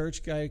be a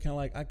church guy. You're kind of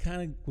like, I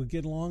kind of would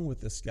get along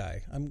with this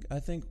guy. I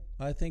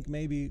think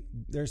maybe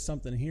there's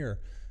something here.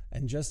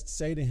 And just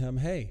say to him,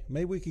 hey,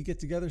 maybe we could get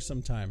together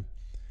sometime.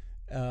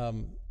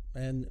 I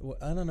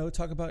don't know,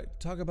 talk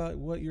about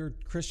what your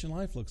Christian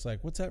life looks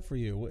like. What's that for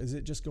you? Is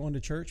it just going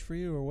to church for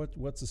you, or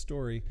what's the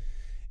story?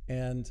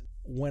 And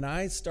when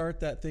I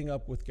start that thing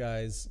up with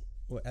guys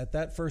at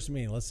that first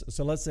meeting,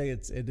 let's say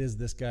it is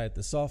this guy at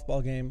the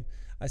softball game.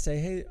 I say,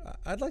 hey,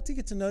 I'd like to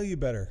get to know you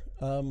better.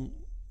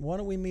 Why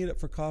don't we meet up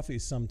for coffee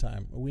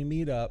sometime? We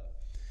meet up,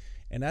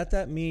 and at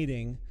that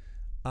meeting,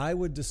 I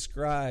would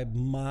describe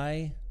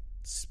my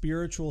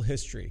spiritual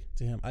history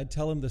to him. I'd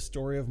tell him the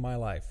story of my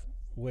life,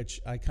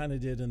 which I kind of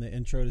did in the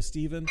intro to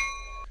Stephen,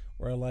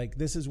 where like,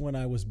 this is when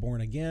I was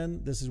born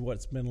again. This is what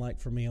it's been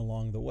like for me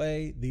along the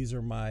way. These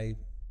are my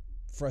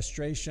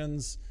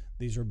frustrations.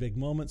 These are big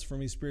moments for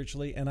me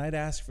spiritually. And I'd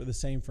ask for the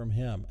same from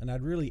him. And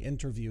I'd really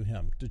interview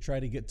him to try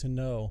to get to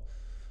know,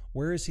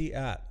 where is he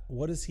at?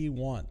 What does he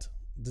want?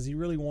 Does he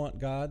really want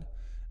God?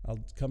 I'll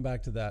come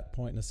back to that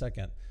point in a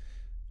second.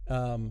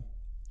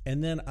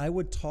 And then I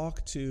would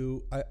talk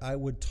to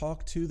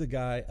the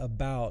guy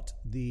about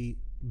the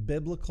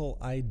biblical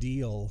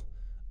ideal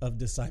of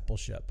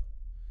discipleship.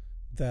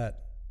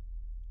 That,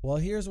 well,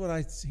 here's what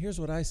I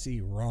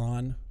see,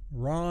 Ron.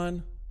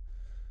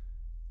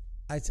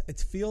 It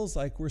feels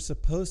like we're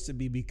supposed to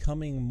be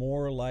becoming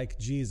more like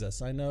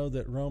Jesus. I know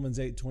that Romans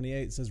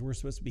 8:28 says we're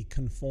supposed to be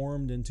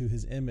conformed into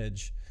his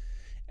image.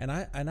 And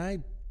I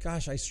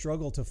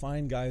struggle to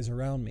find guys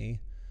around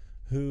me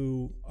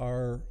who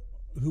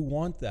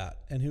want that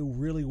and who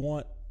really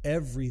want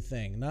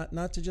everything,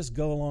 not to just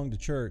go along to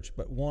church,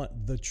 but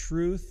want the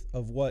truth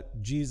of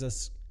what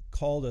Jesus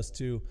called us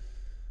to.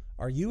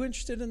 Are you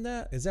interested in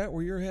that? Is that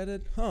where you're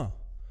headed?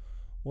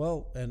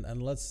 Well,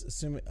 and let's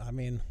assume,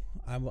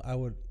 I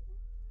would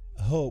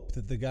hope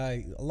that the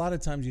guy, a lot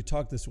of times you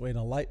talk this way and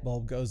a light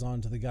bulb goes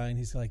on to the guy and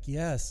he's like,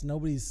 yes,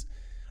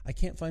 I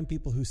can't find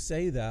people who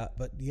say that,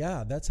 but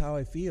yeah, that's how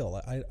I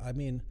feel.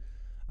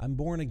 I'm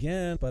born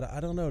again, but I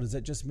don't know. Does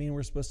that just mean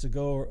we're supposed to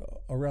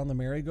go around the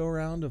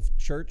merry-go-round of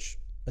church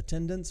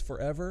attendance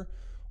forever?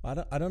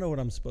 I don't know what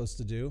I'm supposed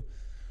to do.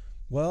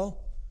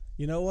 Well,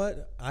 you know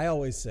what? I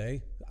always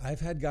say, I've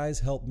had guys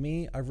help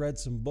me. I've read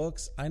some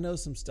books. I know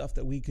some stuff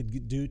that we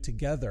could do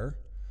together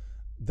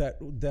that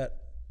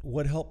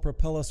would help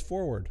propel us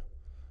forward.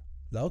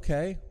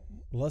 Okay,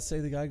 let's say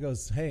the guy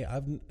goes, hey,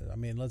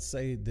 let's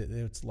say that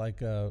it's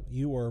like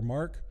you or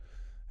Mark.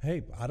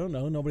 Hey, I don't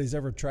know. Nobody's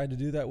ever tried to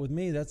do that with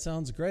me. That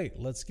sounds great.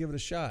 Let's give it a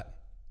shot.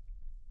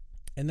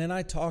 And then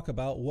I talk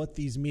about what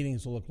these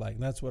meetings will look like.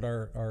 And that's what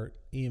our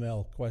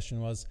email question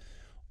was.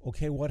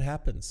 Okay, what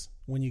happens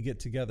when you get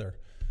together?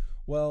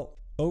 Well,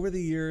 over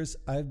the years,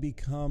 I've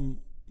become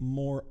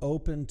more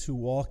open to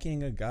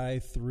walking a guy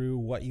through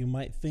what you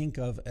might think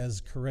of as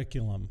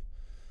curriculum.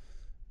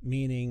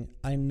 Meaning,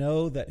 I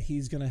know that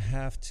he's going to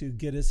have to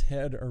get his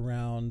head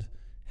around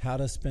how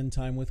to spend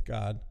time with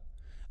God.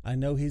 I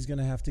know he's going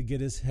to have to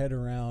get his head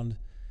around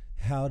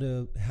how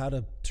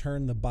to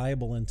turn the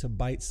Bible into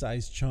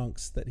bite-sized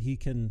chunks that he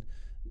can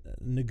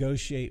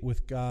negotiate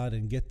with God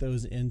and get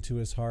those into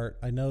his heart.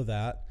 I know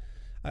that.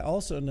 I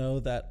also know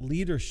that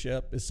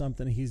leadership is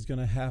something he's going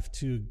to have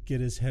to get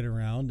his head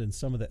around, and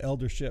some of the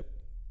eldership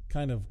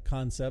kind of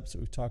concepts that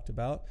we've talked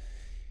about.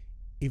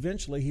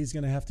 Eventually, he's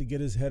going to have to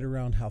get his head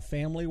around how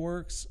family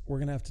works. We're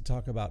going to have to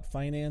talk about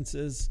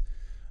finances.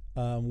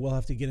 We'll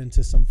have to get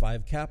into some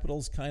 5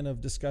 capitals kind of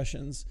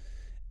discussions.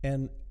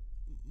 And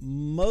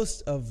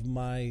most of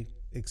my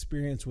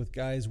experience with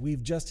guys,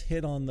 we've just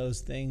hit on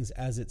those things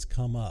as it's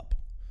come up.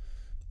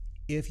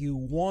 If you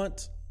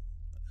want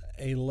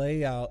a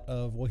layout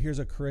of, well, here's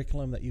a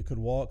curriculum that you could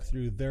walk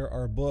through, there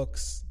are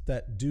books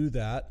that do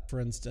that.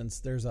 For instance,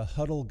 there's a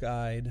huddle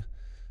guide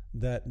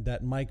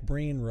that Mike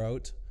Breen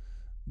wrote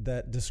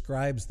that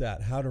describes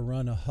that, how to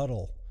run a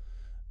huddle.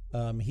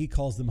 He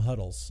calls them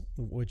huddles,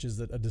 which is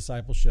a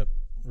discipleship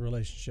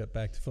relationship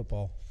back to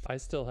football. I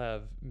still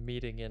have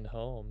Meeting in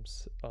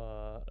Homes.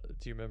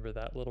 Do you remember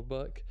that little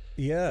book?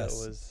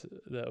 Yes.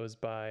 That was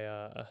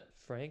by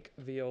Frank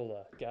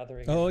Viola,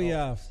 Gathering Oh, in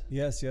yeah.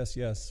 Homes.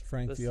 Yes.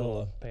 Frank This Viola.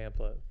 little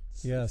pamphlet.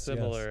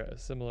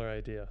 Similar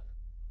idea.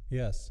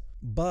 Yes.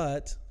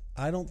 But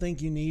I don't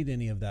think you need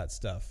any of that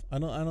stuff. I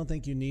don't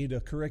think you need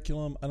a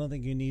curriculum. I don't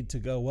think you need to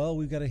go, well,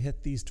 we've got to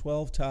hit these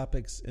 12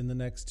 topics in the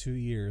next 2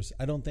 years.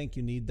 I don't think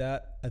you need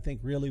that. I think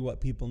really what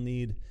people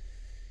need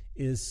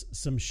is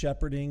some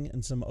shepherding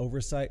and some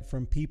oversight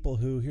from people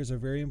who, here's a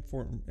very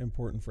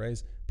important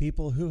phrase,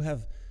 people who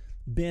have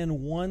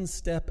been one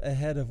step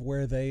ahead of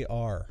where they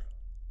are.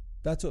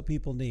 That's what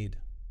people need.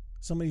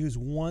 Somebody who's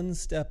one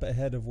step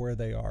ahead of where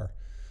they are.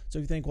 So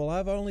if you think, well,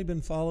 I've only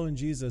been following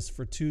Jesus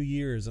for 2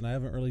 years and I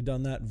haven't really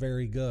done that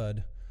very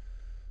good,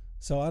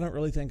 so I don't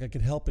really think I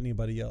could help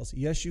anybody else.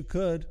 Yes, you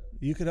could.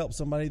 You could help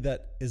somebody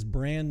that is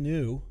brand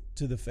new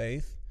to the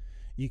faith.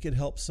 You could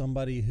help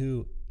somebody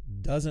who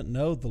doesn't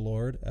know the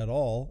Lord at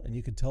all, and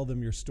you could tell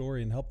them your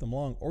story and help them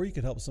along. Or you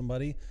could help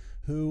somebody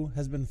who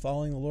has been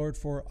following the Lord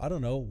for,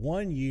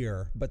 1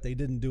 year, but they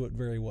didn't do it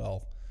very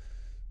well.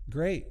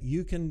 Great.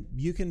 You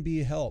can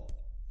be help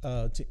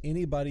to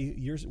anybody.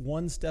 You're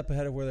one step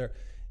ahead of where they're.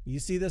 You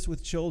see this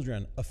with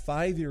children. A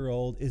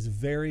 5-year-old is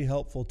very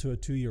helpful to a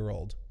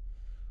 2-year-old.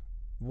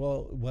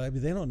 Well, I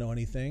mean, they don't know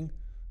anything.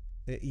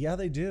 Yeah,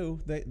 they do.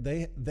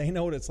 They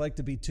know what it's like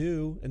to be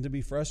two and to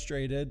be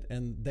frustrated,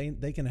 and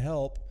they can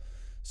help.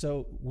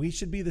 So we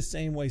should be the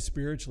same way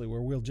spiritually,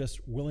 where we're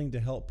just willing to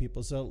help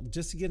people. So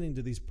just getting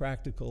into these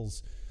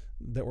practicals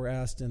that were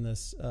asked in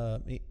this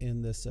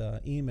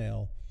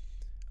email,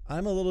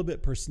 I'm a little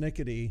bit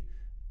persnickety,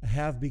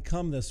 have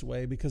become this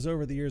way because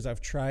over the years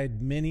I've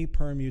tried many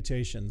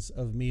permutations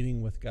of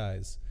meeting with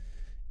guys.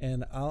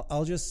 And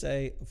I'll just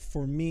say,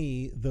 for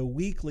me, the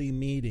weekly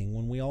meeting,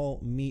 when we all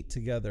meet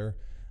together,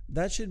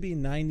 that should be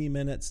 90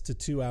 minutes to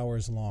 2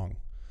 hours long.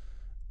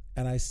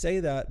 And I say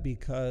that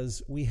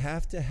because we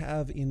have to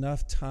have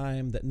enough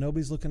time that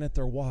nobody's looking at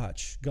their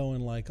watch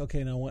going like,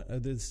 okay, now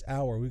what, this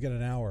hour, we've got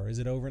an hour. Is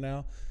it over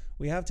now?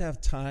 We have to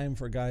have time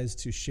for guys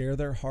to share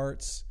their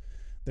hearts.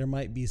 There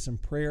might be some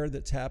prayer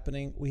that's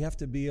happening. We have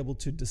to be able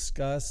to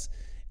discuss.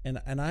 And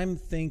I'm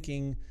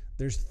thinking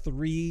there's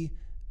three.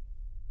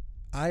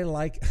 I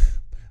like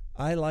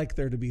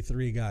there to be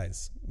three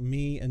guys,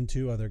 me and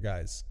two other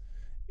guys.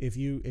 If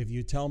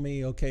you tell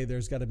me, okay,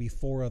 there's got to be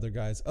four other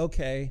guys,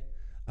 okay,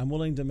 I'm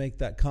willing to make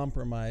that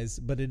compromise,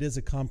 but it is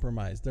a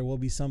compromise. There will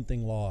be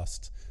something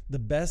lost. The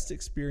best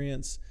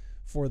experience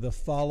for the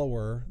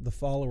follower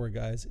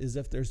guys, is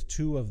if there's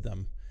two of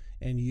them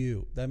and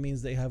you. That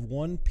means they have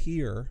one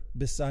peer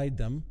beside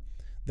them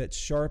that's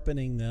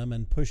sharpening them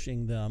and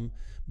pushing them,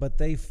 but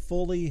they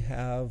fully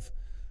have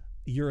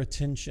your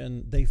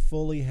attention. They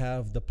fully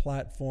have the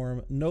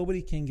platform.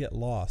 Nobody can get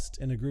lost.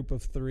 In a group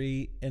of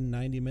 3 in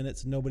 90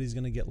 minutes, nobody's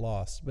going to get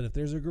lost. But if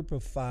there's a group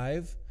of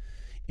 5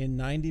 in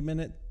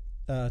 90-minute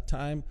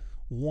time,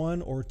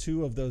 1 or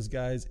 2 of those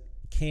guys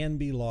can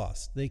be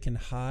lost. They can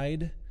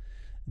hide.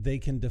 They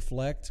can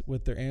deflect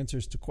with their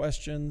answers to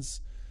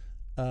questions.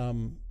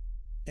 And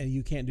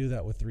you can't do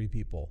that with 3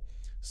 people.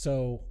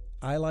 So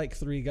I like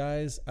 3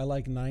 guys. I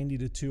like 90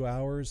 to 2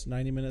 hours,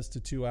 90 minutes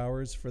to 2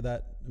 hours for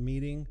that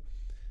meeting.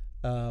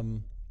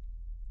 The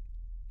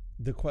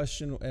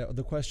question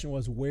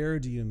was, where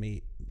do you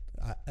meet?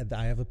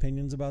 I have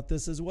opinions about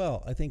this as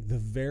well. I think the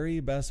very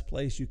best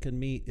place you can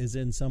meet is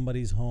in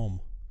somebody's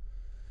home.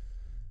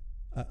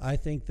 I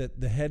think that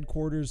the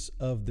headquarters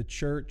of the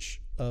Church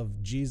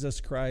of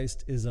Jesus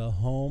Christ is a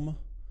home,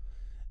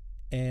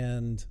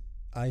 and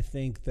I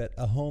think that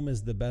a home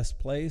is the best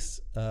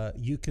place.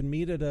 You can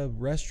meet at a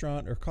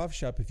restaurant or coffee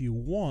shop if you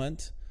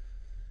want,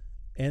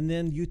 and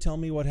then you tell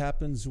me what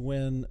happens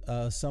when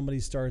somebody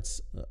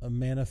starts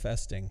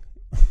manifesting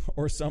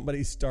or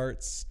somebody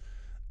starts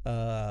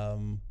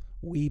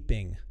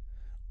weeping,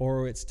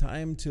 or it's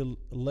time to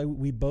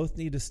we both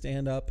need to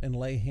stand up and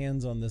lay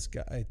hands on this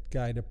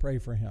guy to pray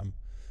for him.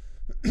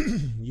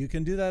 You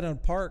can do that in a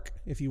park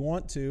if you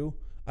want to.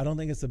 I don't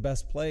think it's the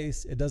best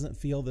place. It doesn't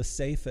feel the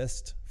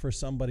safest for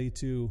somebody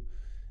to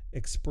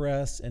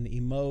express and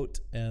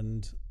emote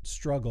and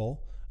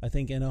struggle. I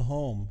think in a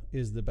home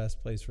is the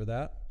best place for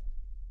that.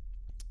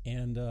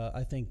 And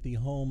I think the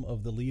home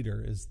of the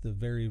leader is the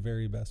very,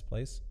 very best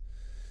place.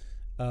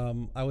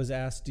 I was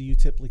asked, do you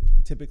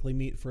typically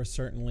meet for a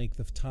certain length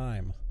of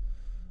time?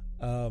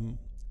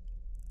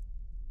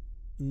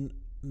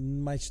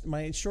 My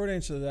short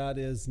answer to that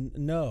is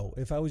no.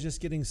 If I was just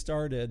getting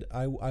started,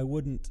 I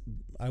wouldn't,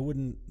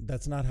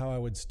 that's not how I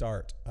would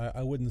start.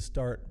 I wouldn't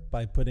start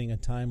by putting a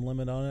time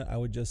limit on it. I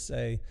would just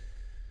say,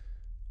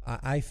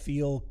 I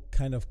feel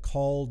kind of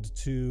called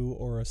to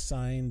or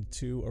assigned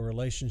to a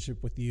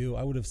relationship with you.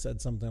 I would have said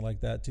something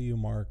like that to you,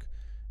 Mark,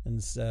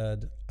 and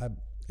said,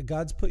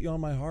 God's put you on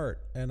my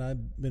heart, and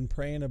I've been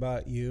praying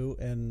about you,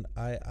 and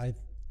I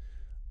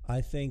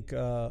think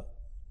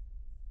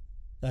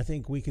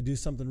we could do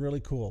something really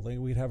cool. I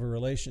think we'd have a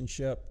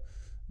relationship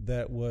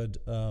that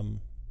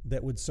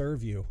would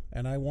serve you,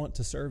 and I want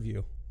to serve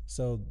you.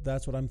 So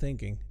that's what I'm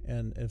thinking.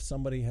 And if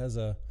somebody has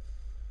a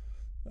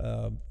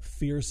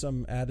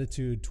fearsome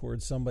attitude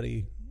towards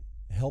somebody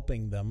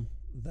helping them,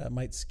 that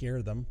might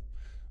scare them.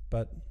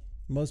 But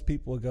most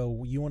people would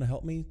go, you want to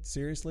help me?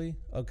 Seriously?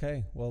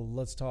 Okay, well,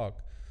 let's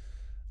talk.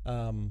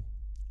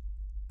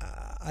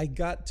 I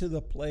got to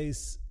the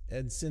place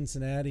in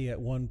Cincinnati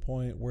at one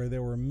point where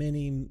there were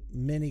many,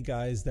 many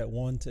guys that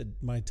wanted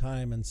my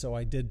time, and so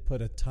I did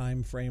put a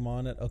time frame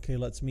on it. Okay,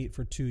 let's meet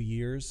for 2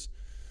 years.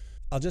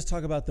 I'll just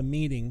talk about the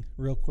meeting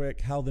real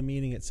quick, how the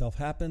meeting itself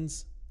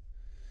happens,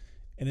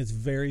 and it's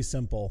very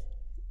simple.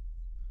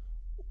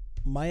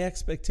 My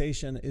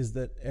expectation is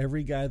that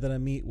every guy that I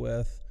meet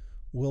with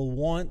will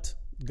want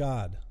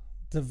God.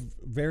 It's a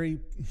very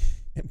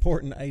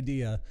important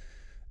idea.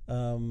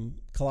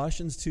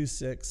 Colossians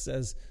 2:6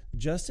 says,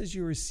 just as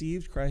you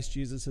received Christ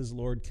Jesus as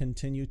Lord,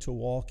 continue to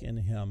walk in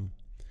him,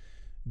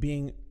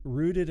 being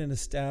rooted and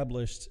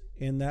established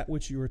in that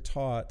which you were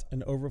taught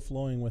and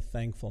overflowing with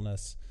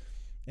thankfulness.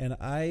 And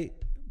I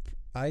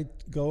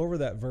go over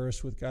that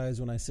verse with guys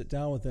when I sit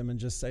down with them and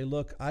just say,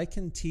 look, I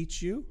can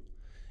teach you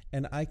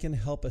and I can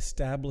help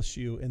establish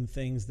you in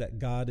things that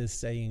God is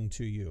saying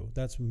to you.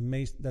 That's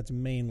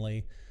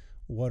mainly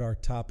what our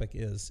topic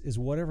is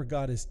whatever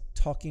God is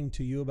talking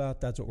to you about,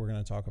 that's what we're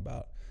going to talk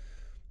about.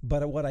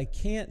 But what I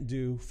can't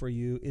do for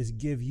you is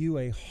give you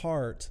a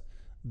heart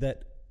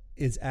that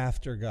is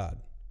after God.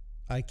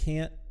 I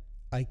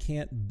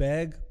can't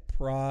beg,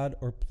 prod,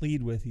 or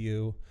plead with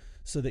you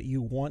so that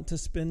you want to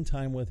spend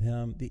time with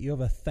him, that you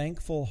have a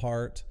thankful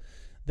heart,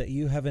 that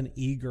you have an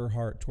eager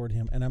heart toward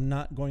him. And I'm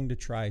not going to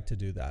try to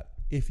do that.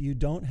 If you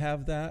don't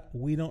have that,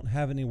 we don't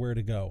have anywhere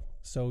to go.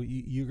 So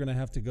you're going to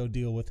have to go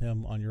deal with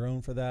him on your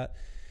own for that.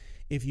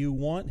 If you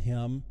want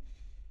him,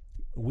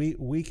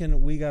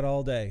 we got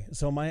all day.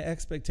 So my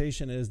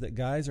expectation is that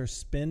guys are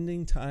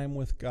spending time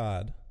with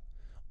God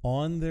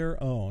on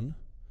their own,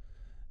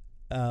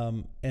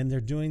 and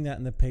they're doing that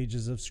in the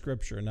pages of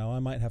Scripture. Now, I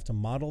might have to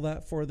model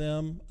that for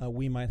them.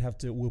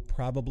 We'll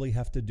probably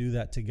have to do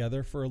that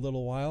together for a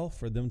little while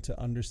for them to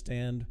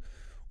understand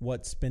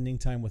what spending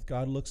time with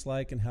God looks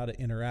like and how to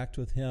interact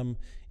with him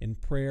in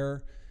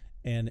prayer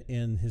and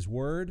in his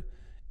word.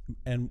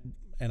 And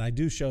I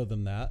do show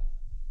them that.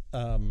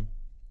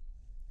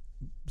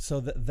 So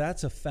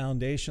that's a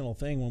foundational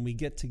thing. When we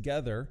get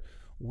together,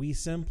 we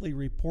simply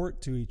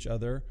report to each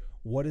other,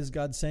 what is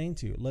God saying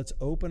to you? Let's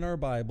open our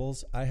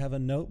Bibles. I have a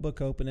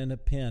notebook open and a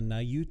pen. Now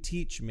you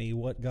teach me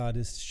what God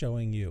is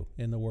showing you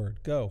in the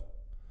Word. Go.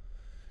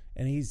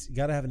 And he's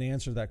got to have an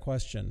answer to that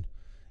question.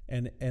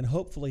 And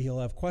hopefully he'll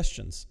have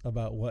questions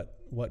about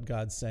what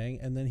God's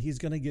saying. And then he's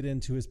going to get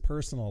into his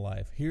personal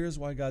life. Here's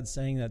why God's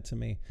saying that to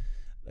me.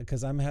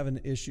 Because I'm having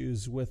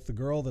issues with the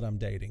girl that I'm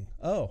dating.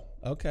 Oh,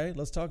 okay,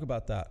 let's talk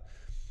about that.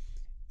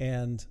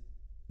 And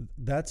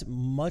that's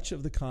much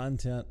of the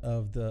content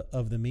of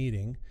the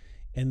meeting.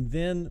 And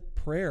then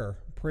prayer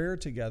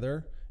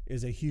together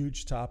is a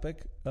huge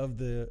topic of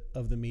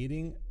the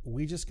meeting.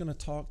 We're just going to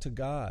talk to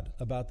God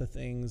about the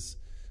things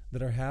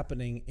that are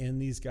happening in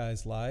these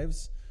guys'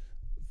 lives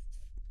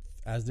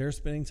as they're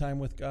spending time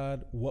with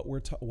God.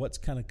 What's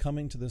kind of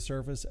coming to the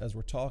surface as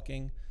we're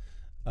talking.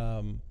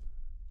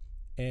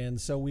 And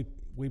so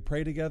we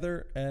pray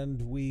together, and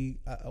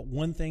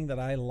one thing that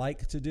I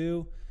like to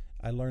do,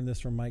 I learned this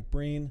from Mike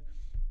Breen,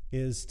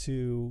 is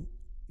to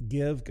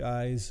give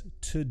guys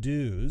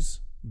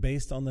to-dos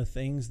based on the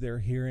things they're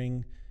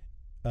hearing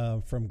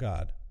from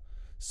God.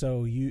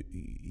 So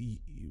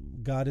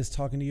God is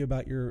talking to you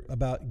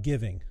about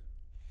giving,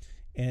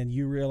 and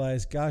you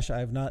realize, gosh, I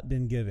have not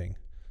been giving.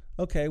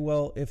 Okay,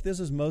 well, if this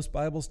is most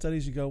Bible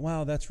studies, you go,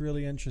 wow, that's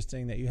really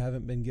interesting that you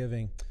haven't been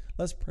giving.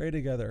 Let's pray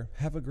together.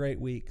 Have a great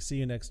week. See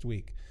you next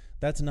week.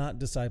 That's not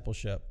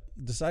discipleship.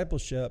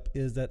 Discipleship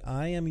is that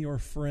I am your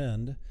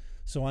friend,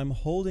 so I'm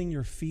holding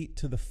your feet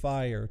to the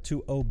fire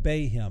to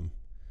obey him.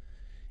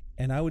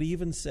 And I would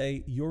even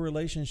say your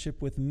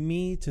relationship with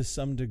me to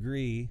some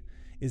degree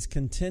is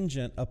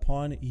contingent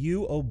upon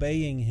you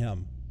obeying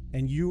him.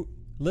 And you,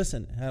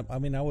 listen,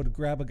 I would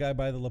grab a guy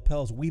by the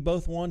lapels. We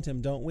both want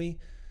him, don't we?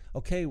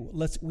 Okay,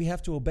 we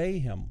have to obey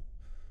him.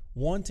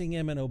 Wanting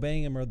him and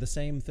obeying him are the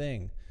same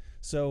thing.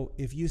 So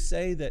if you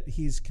say that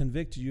he's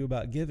convicted you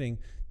about giving,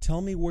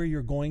 tell me where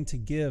you're going to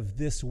give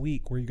this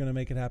week, where you're going to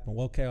make it happen.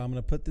 Well, okay, I'm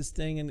going to put this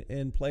thing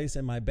in place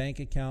in my bank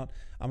account.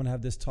 I'm going to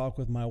have this talk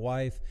with my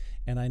wife,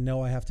 and I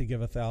know I have to give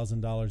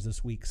 $1,000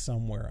 this week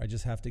somewhere. I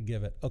just have to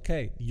give it.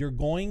 Okay, you're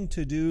going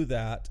to do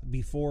that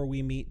before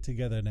we meet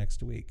together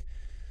next week.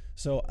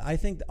 So I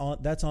think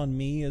that's on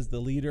me as the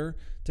leader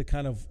to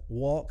kind of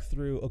walk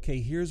through, okay,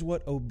 here's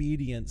what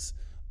obedience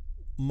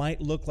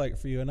might look like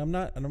for you. And I'm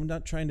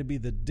not trying to be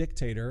the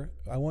dictator.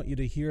 I want you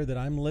to hear that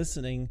I'm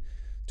listening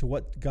to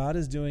what God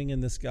is doing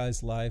in this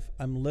guy's life.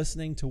 I'm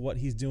listening to what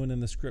he's doing in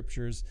the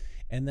Scriptures,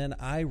 and then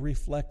I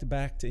reflect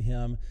back to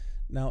him.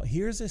 Now,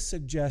 here's a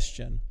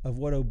suggestion of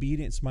what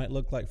obedience might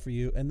look like for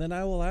you, and then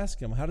I will ask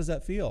him, how does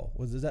that feel?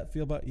 Does that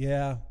feel about?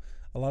 Yeah.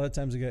 A lot of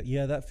times I go,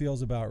 yeah, that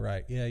feels about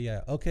right.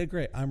 Yeah. Okay,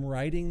 great. I'm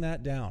writing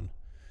that down.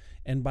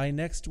 And by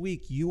next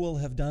week, you will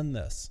have done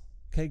this.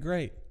 Okay,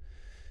 great.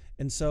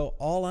 And so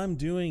all I'm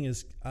doing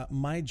is,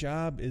 my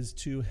job is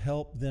to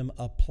help them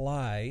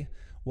apply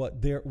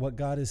what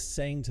God is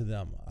saying to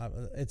them.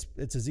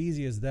 It's as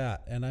easy as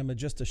that. And I'm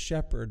just a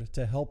shepherd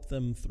to help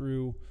them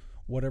through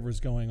whatever's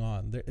going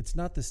on. It's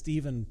not the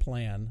Stephen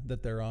plan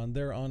that they're on.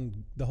 They're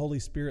on the Holy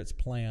Spirit's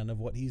plan of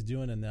what he's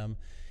doing in them.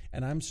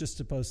 And I'm just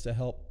supposed to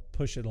help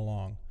push it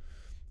along.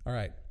 All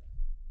right.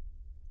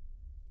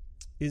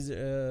 Is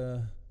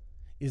there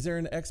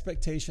an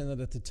expectation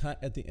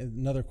that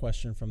another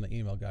question from the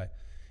email guy.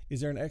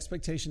 Is there an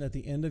expectation at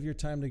the end of your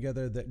time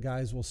together that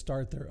guys will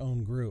start their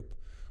own group?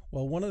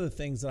 Well, one of the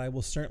things that I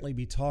will certainly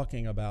be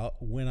talking about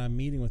when I'm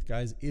meeting with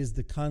guys is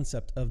the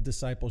concept of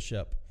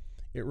discipleship.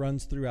 It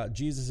runs throughout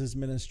Jesus'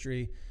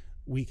 ministry.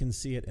 We can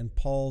see it in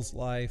Paul's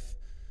life,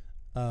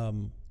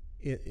 Elijah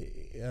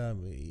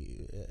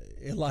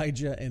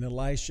and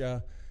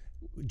Elisha,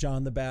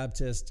 John the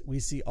Baptist. We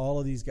see all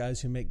of these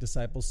guys who make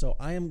disciples. So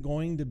I'm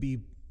going to be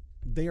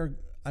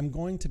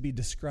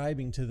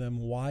describing to them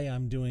why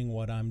I'm doing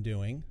what I'm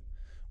doing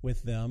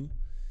with them.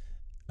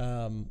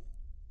 I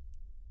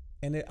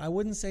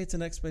wouldn't say it's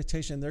an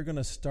expectation they're going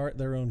to start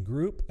their own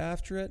group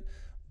after it,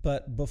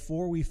 but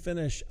before we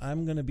finish,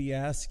 I'm going to be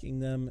asking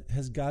them,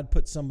 has God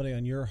put somebody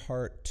on your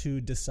heart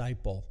to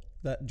disciple,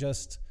 that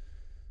just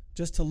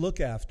to look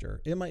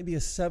after? It might be a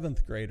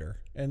 7th grader,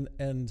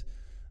 and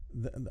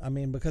I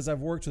mean, because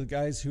I've worked with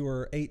guys who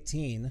are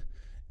 18,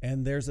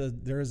 and there's a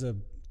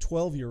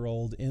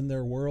 12-year-old in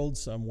their world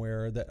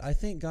somewhere that I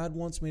think God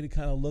wants me to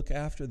kind of look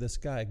after this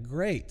guy.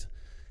 Great.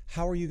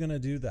 How are you going to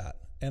do that?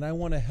 And I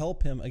want to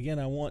help him. Again,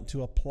 I want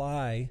to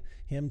apply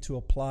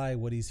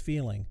what he's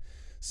feeling.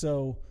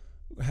 So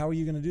how are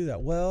you going to do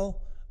that?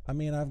 Well, I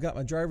mean, I've got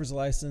my driver's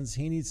license.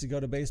 He needs to go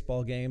to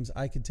baseball games.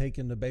 I could take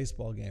him to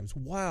baseball games.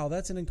 Wow,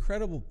 that's an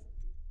incredible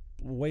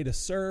way to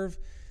serve.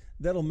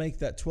 That'll make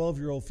that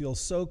 12-year-old feel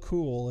so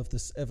cool. If a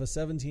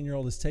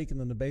 17-year-old is taking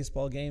them to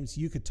baseball games,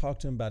 you could talk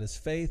to him about his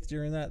faith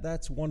during that.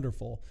 That's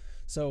wonderful.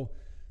 So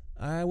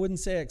I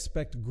wouldn't say I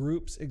expect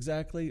groups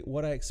exactly.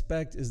 What I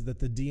expect is that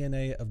the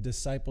DNA of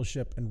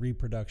discipleship and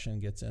reproduction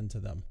gets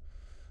into them.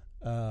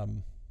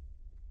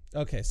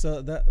 Okay,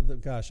 so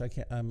gosh, I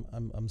can't.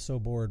 I'm so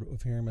bored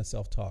of hearing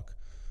myself talk.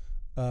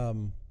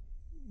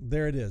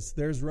 There it is.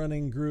 There's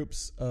running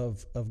groups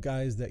of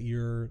guys that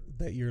you're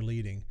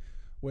leading.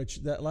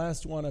 Which that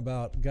last one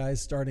about guys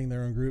starting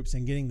their own groups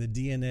and getting the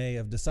DNA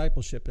of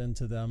discipleship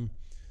into them,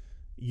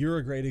 you're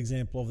a great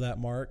example of that,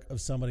 Mark, of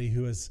somebody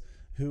who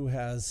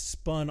has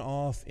spun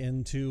off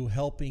into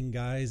helping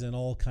guys in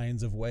all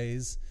kinds of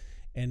ways,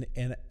 and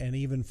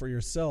even for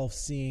yourself,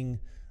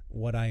 seeing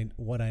what I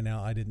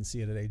now, I didn't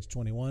see it at age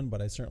 21,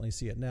 but I certainly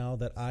see it now,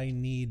 that I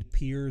need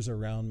peers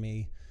around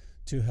me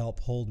to help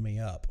hold me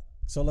up.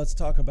 So let's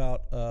talk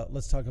about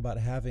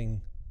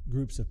having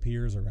groups of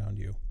peers around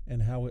you,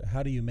 and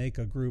how do you make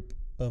a group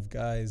of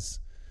guys?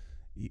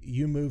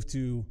 You move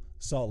to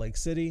Salt Lake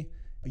City.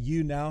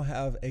 You now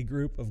have a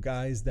group of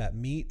guys that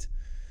meet,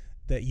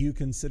 that you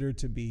consider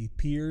to be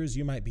peers.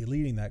 You might be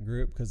leading that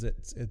group because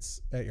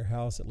it's at your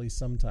house at least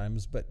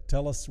sometimes. But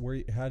tell us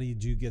how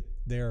did you get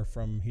there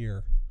from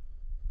here?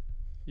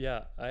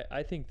 Yeah,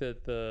 I think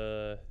that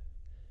the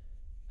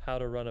How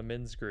to Run a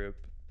Men's Group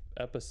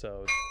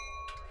episode,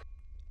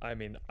 I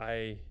mean,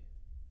 I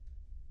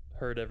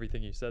heard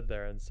everything you said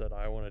there and said,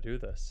 I want to do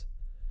this.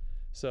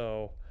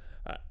 So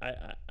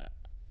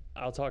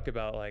I'll talk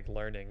about like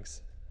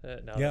learnings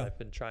now that I've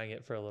been trying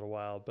it for a little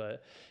while.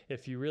 But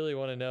if you really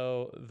want to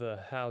know the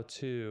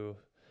how-to,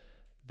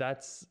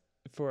 that's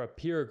for a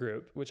peer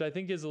group, which I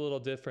think is a little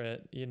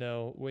different. You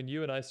know, when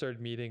you and I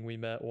started meeting, we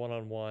met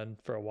one-on-one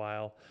for a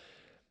while.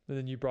 And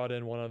then you brought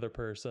in one other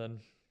person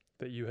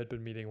that you had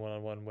been meeting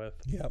one-on-one with.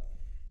 Yep.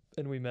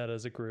 And we met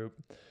as a group.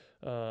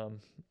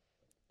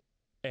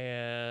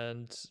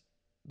 And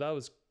that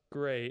was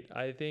great.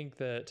 I think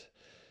that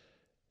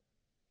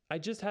I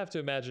just have to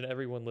imagine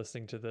everyone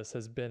listening to this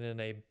has been in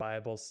a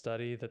Bible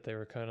study that they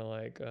were kind of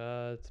like,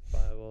 it's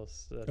Bible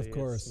study, of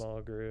course, it's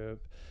small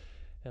group.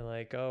 And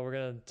like, oh, we're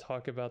going to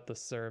talk about the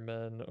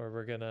sermon, or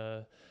we're going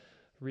to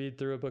read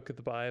through a book of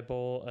the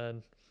Bible.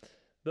 And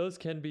those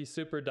can be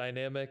super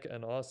dynamic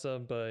and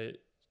awesome,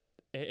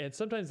 and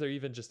sometimes they're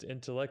even just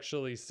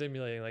intellectually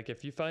stimulating. Like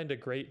if you find a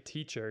great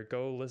teacher,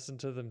 go listen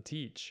to them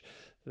teach.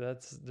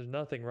 There's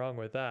nothing wrong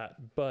with that,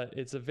 but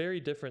it's a very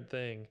different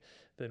thing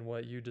than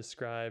what you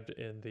described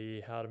in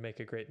the How to Make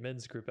a Great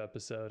Men's Group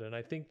episode. And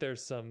I think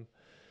there's some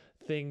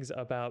things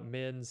about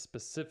men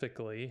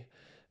specifically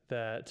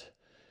that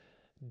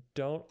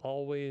don't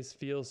always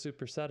feel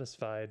super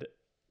satisfied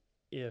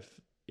if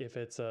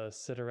it's a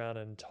sit around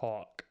and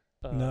talk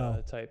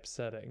type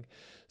setting.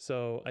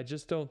 So I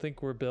just don't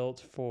think we're built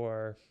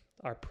for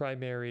our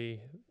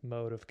primary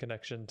mode of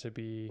connection to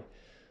be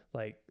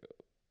like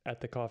at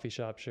the coffee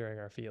shop sharing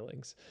our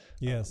feelings.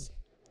 Yes.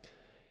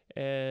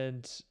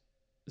 And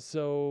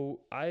so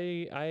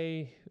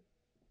I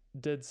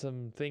did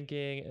some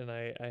thinking, and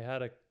I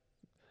had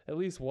at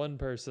least one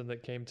person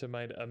that came to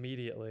mind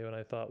immediately when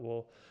I thought,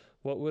 well,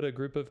 what would a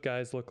group of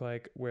guys look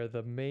like where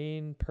the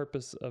main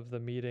purpose of the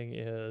meeting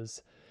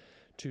is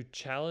to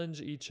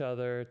challenge each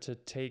other to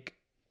take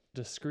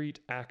discrete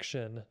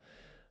action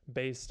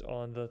based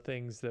on the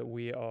things that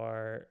we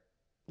are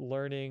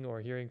learning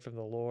or hearing from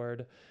the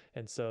Lord.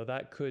 And so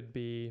that could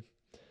be,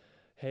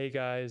 hey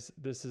guys,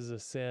 this is a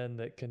sin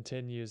that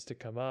continues to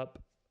come up.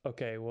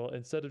 Okay, well,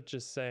 instead of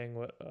just saying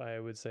what I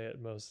would say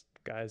at most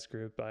guys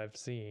group I've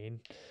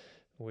seen,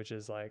 which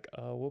is like,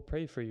 oh, we'll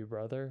pray for you,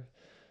 brother.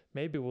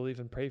 Maybe we'll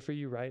even pray for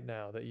you right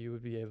now that you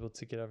would be able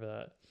to get over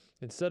that.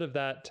 Instead of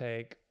that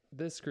take,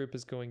 this group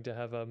is going to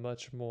have a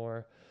much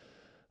more,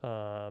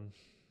 we're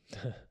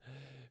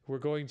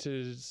going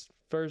to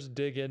first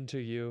dig into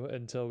you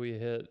until we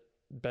hit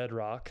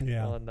bedrock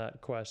on that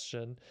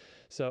question.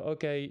 So,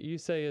 okay, you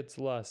say it's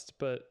lust,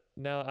 but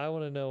now I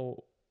want to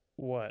know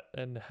what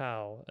and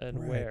how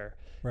and where.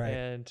 Right.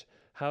 And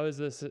how is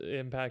this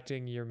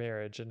impacting your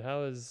marriage? And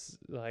how is,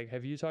 like,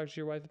 have you talked to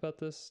your wife about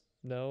this?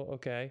 No?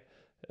 Okay.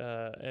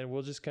 And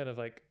we'll just kind of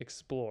like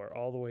explore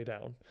all the way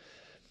down.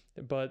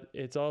 But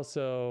it's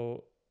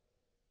also,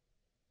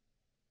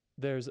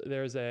 there's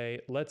a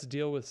let's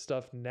deal with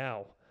stuff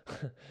now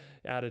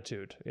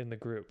attitude in the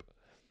group.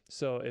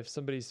 So if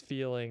somebody's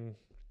feeling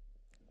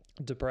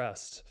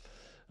depressed,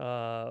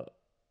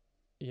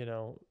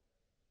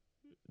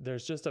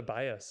 there's just a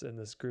bias in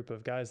this group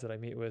of guys that I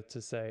meet with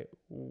to say,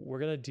 we're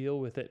going to deal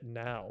with it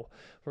now.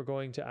 We're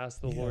going to ask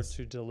the Lord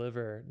to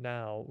deliver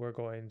now. We're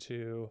going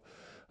to,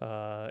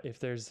 if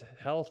there's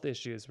health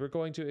issues, we're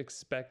going to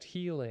expect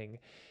healing.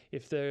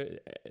 If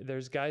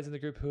there's guys in the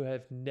group who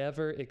have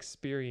never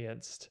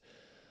experienced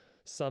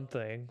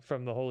something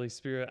from the Holy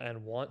Spirit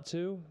and want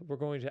to, we're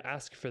going to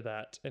ask for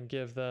that and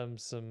give them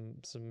some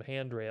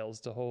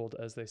handrails to hold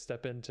as they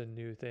step into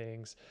new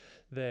things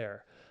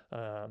there.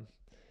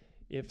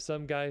 If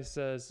some guy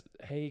says,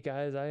 hey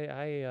guys,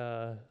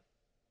 I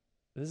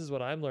this is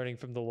what I'm learning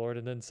from the Lord,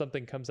 and then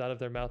something comes out of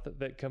their mouth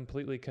that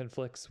completely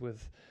conflicts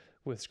with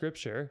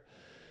scripture,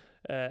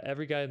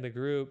 every guy in the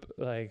group,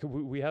 like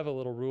we have a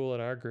little rule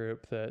in our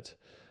group that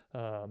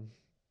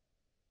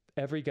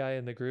every guy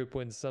in the group,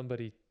 when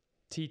somebody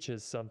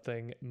teaches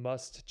something,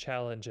 must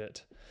challenge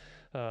it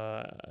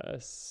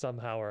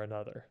somehow or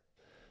another.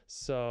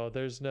 So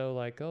there's no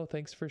like, oh,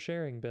 thanks for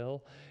sharing,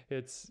 Bill.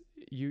 It's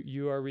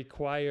you are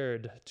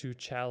required to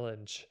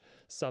challenge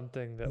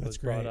something that was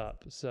brought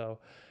up. So,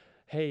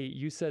 hey,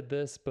 you said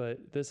this, but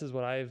this is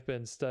what I've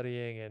been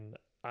studying, and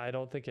I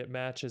don't think it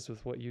matches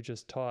with what you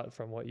just taught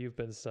from what you've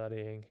been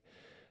studying.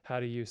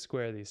 How do you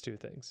square these two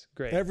things?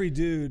 Great. Every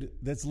dude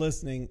that's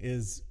listening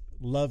is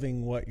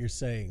loving what you're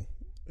saying.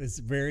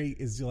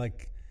 Is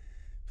like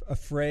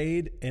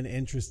afraid and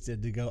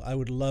interested to go, I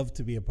would love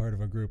to be a part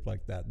of a group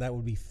like that. That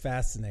would be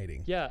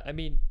fascinating. Yeah. I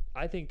mean,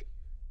 I think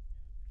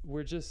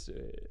we're just,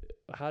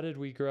 how did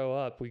we grow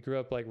up? We grew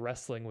up like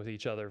wrestling with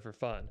each other for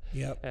fun.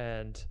 Yep.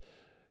 And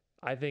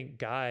I think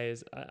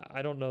guys,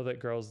 I don't know that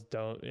girls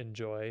don't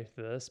enjoy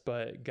this,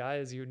 but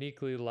guys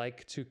uniquely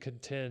like to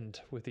contend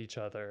with each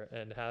other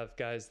and have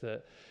guys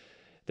that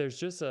there's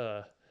just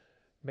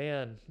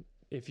man,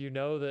 if you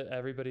know that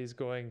everybody's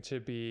going to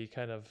be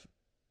kind of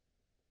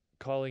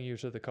calling you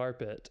to the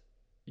carpet,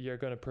 you're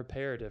going to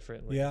prepare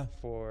differently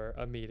for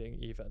a meeting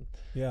even.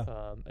 Yeah.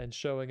 And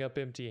showing up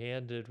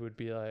empty-handed would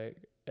be like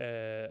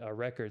a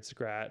record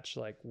scratch.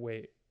 Like,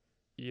 wait,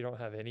 you don't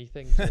have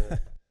anything to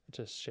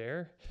just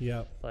share?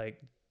 Yeah.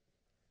 Like,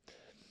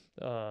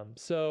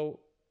 so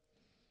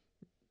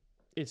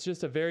it's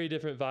just a very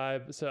different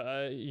vibe. So,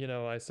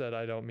 I said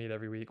I don't meet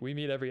every week. We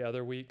meet every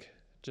other week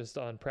just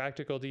on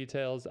practical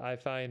details. I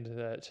find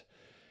that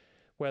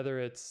whether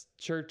it's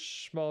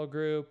church small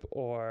group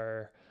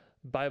or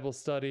Bible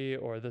study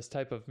or this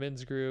type of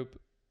men's group,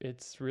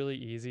 it's really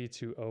easy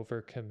to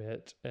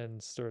overcommit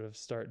and sort of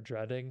start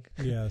dreading.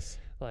 Yes.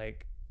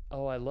 Like,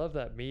 oh, I love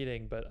that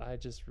meeting, but I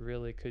just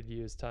really could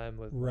use time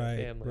with my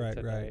family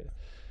tonight. Right.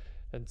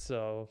 And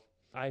so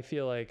I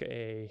feel like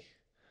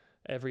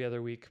every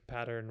other week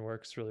pattern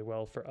works really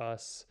well for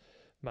us.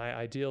 My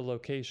ideal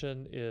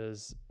location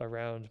is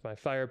around my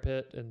fire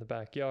pit in the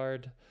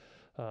backyard.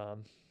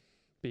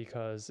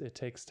 Because it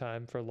takes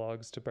time for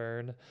logs to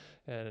burn,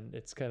 and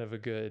it's kind of a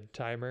good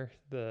timer.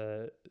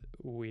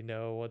 We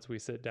know once we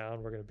sit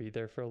down, we're going to be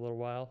there for a little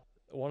while.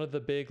 One of the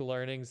big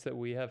learnings that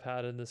we have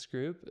had in this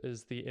group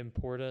is the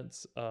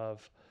importance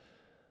of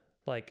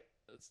like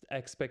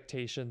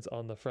expectations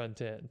on the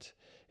front end.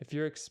 If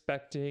you're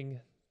expecting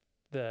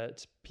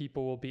that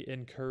people will be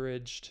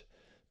encouraged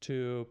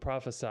to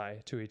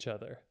prophesy to each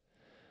other,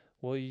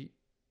 well,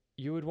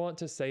 you would want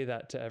to say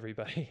that to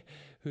everybody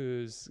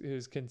who's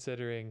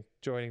considering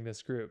joining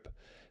this group,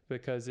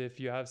 because if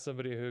you have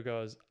somebody who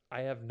goes,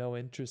 I have no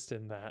interest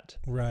in that,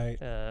 right?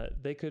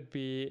 They could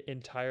be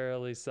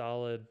entirely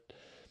solid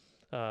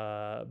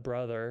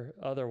brother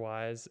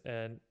otherwise,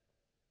 and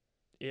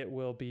it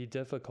will be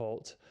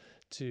difficult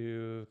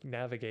to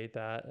navigate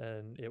that,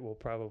 and it will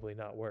probably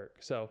not work.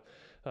 So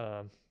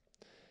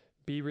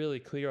be really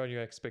clear on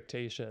your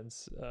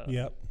expectations.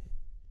 Yep.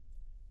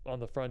 On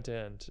the front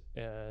end,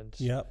 and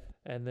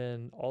and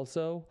then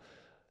also,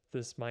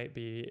 this might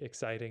be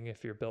exciting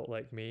if you're built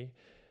like me,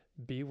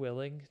 be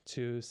willing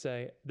to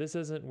say, this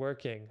isn't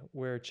working,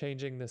 we're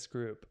changing this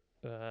group,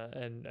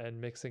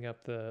 and mixing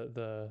up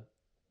the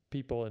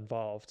people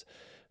involved.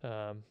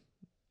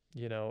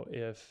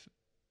 If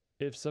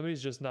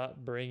somebody's just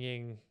not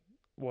bringing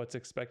what's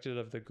expected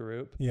of the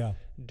group,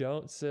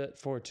 don't sit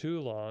for too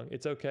long.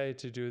 It's okay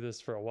to do this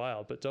for a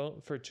while, but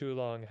don't for too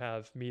long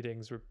have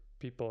meetings where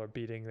people are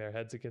beating their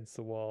heads against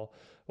the wall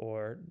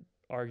or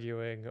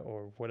arguing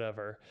or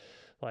whatever.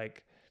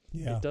 Like,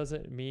 it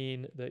doesn't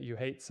mean that you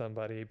hate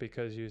somebody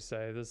because you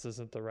say this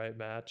isn't the right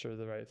match or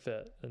the right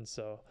fit. And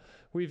so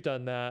we've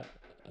done that,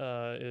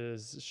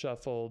 is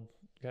shuffled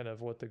kind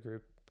of what the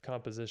group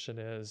composition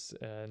is.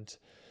 And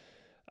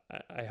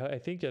I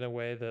think in a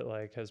way that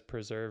like has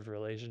preserved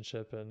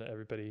relationship, and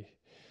everybody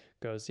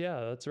goes, yeah,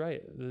 that's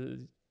right.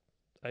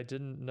 I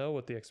didn't know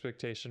what the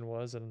expectation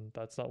was, and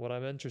that's not what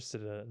I'm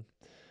interested in.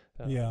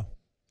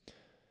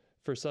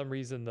 For some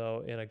reason,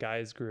 though, in a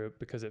guy's group,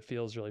 because it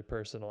feels really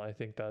personal, I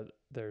think that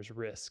there's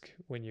risk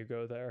when you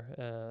go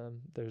there.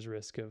 There's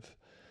risk of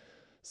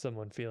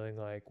someone feeling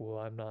like, well,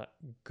 I'm not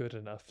good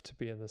enough to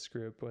be in this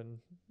group, when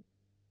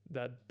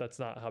that's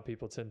not how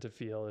people tend to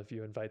feel if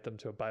you invite them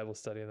to a Bible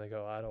study and they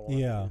go, I don't want to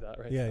do that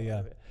right now.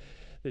 I mean,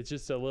 it's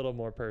just a little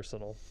more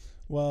personal.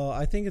 Well,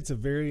 I think it's a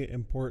very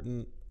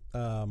important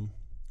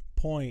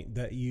point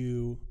that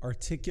you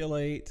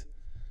articulate.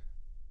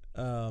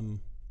 And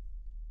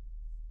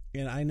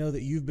I know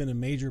that you've been a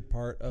major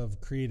part of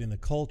creating the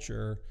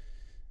culture,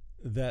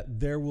 that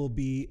there will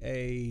be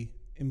a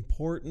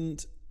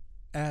important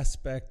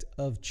aspect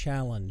of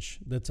challenge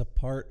that's a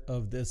part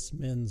of this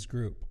men's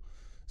group.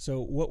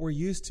 So what we're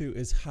used to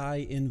is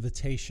high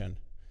invitation.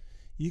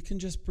 You can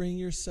just bring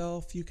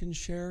yourself, you can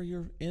share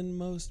your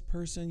inmost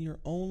person, you're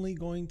only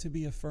going to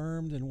be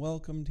affirmed and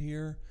welcomed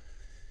here.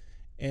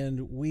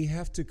 And we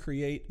have to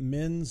create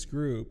men's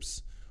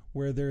groups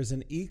where there's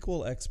an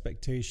equal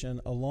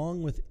expectation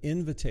along with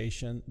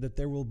invitation that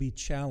there will be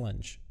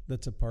challenge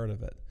that's a part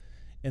of it.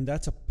 And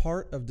that's a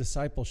part of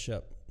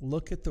discipleship.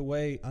 Look at the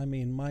way,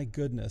 my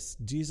goodness,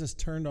 Jesus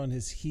turned on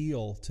his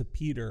heel to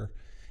Peter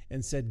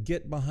and said,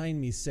 "Get behind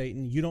me,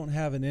 Satan. You don't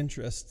have an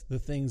interest, the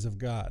things of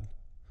God."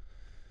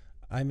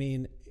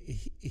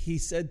 He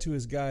said to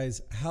his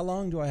guys, "How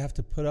long do I have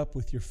to put up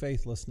with your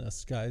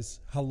faithlessness, guys?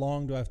 How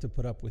long do I have to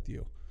put up with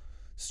you?"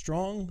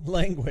 Strong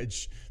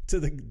language to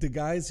the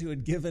guys who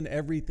had given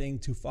everything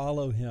to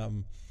follow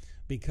him,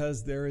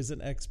 because there is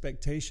an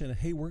expectation,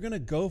 hey, we're going to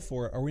go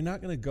for it. Are we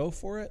not going to go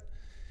for it?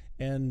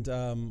 And,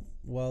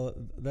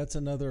 that's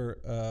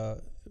another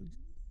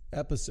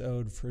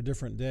episode for a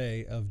different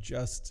day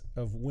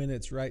of when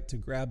it's right to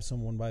grab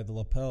someone by the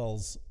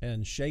lapels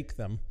and shake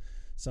them,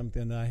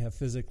 something that I have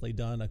physically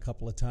done a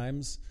couple of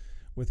times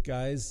with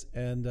guys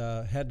and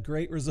had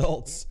great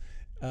results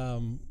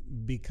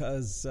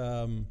because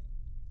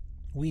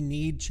we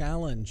need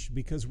challenge,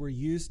 because we're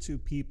used to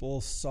people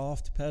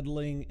soft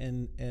pedaling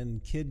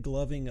and kid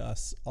gloving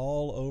us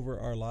all over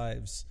our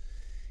lives.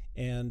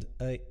 And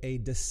a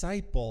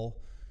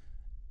disciple,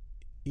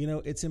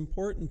 it's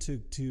important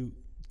to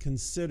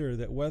consider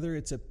that whether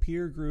it's a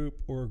peer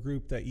group or a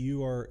group that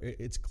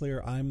it's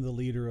clear I'm the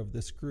leader of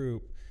this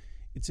group,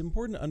 it's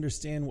important to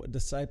understand what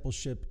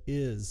discipleship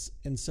is.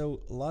 And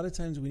so a lot of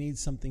times we need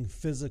something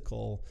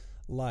physical,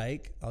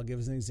 like, I'll give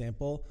us an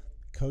example,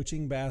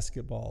 coaching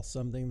basketball,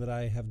 something that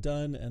I have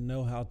done and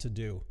know how to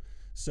do.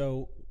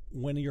 So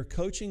when you're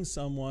coaching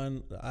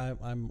someone,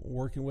 I'm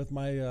working with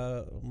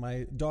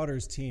my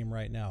daughter's team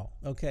right now.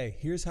 Okay,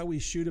 here's how we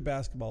shoot a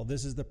basketball.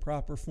 This is the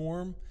proper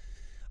form.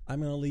 I'm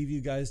going to leave you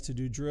guys to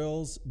do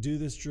drills. Do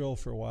this drill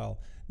for a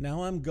while.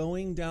 Now I'm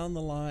going down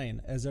the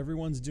line as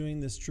everyone's doing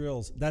this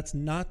drills. That's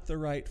not the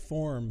right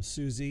form,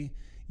 Susie.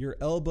 Your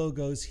elbow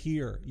goes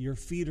here. Your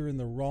feet are in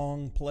the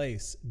wrong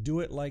place. Do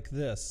it like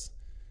this.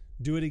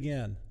 Do it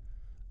again.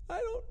 I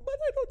don't think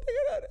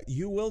it.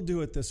 You will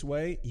do it this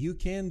way. You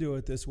can do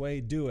it this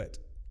way. Do it.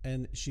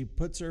 And she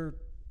puts her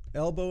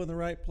elbow in the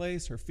right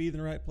place, her feet in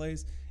the right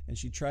place, and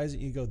she tries it.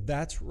 You go,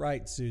 "That's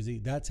right, Susie.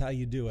 That's how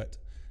you do it.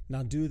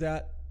 Now do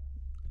that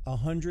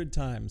 100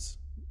 times.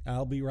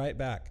 I'll be right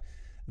back."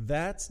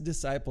 That's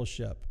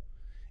discipleship,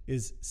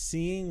 is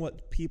seeing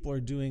what people are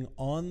doing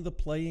on the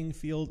playing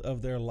field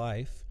of their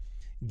life,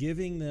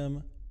 giving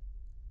them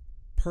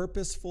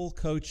purposeful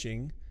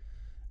coaching,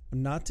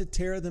 not to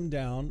tear them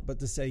down, but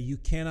to say, you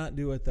cannot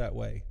do it that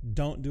way.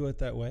 Don't do it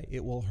that way.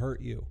 It will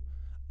hurt you.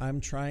 I'm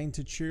trying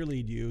to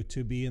cheerlead you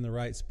to be in the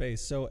right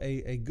space. So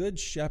a good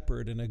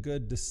shepherd and a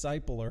good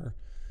discipler,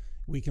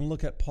 we can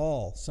look at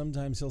Paul.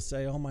 Sometimes he'll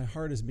say, "Oh, my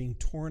heart is being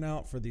torn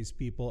out for these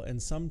people." And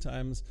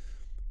sometimes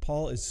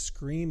Paul is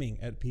screaming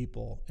at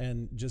people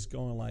and just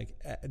going like,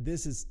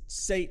 "This is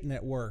Satan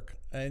at work."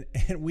 And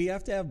we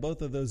have to have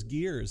both of those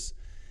gears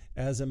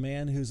as a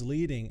man who's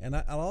leading. And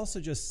I'll also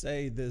just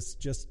say this,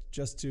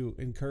 just to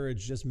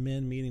encourage just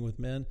men meeting with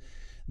men.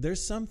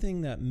 There's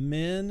something that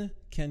men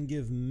can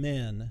give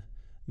men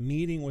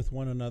meeting with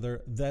one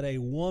another that a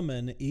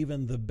woman,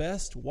 even the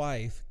best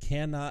wife,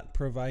 cannot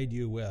provide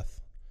you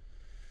with.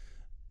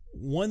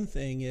 One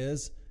thing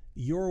is,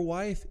 your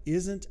wife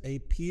isn't a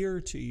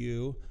peer to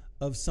you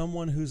of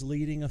someone who's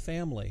leading a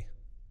family.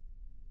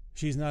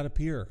 She's not a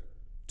peer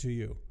to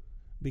you.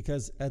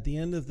 Because at the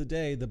end of the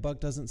day, the buck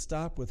doesn't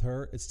stop with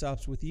her, it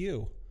stops with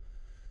you.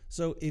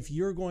 So if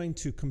you're going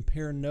to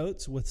compare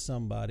notes with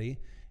somebody,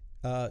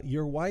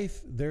 your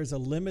wife, there's a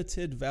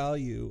limited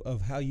value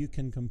of how you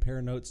can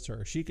compare notes to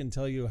her. She can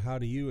tell you, how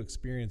do you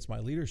experience my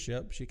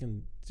leadership? She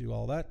can do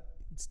all that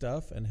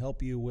stuff and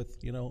help you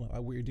with,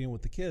 what you're dealing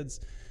with the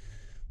kids.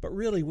 But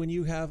really, when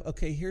you have,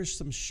 okay, here's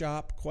some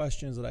shop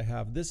questions that I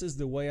have. This is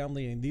the way I'm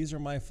leading. These are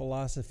my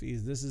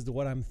philosophies. This is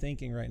what I'm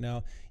thinking right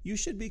now. You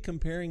should be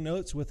comparing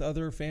notes with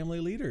other family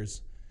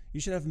leaders.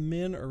 You should have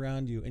men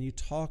around you, and you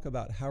talk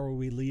about, how are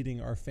we leading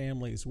our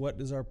families? What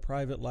does our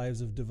private lives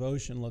of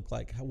devotion look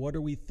like? What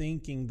are we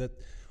thinking that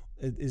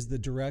is the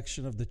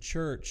direction of the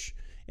church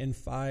in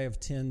 5,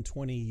 10,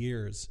 20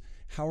 years?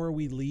 How are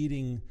we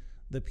leading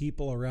the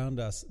people around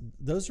us?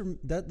 Those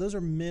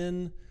are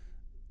men.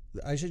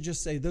 I should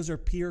just say those are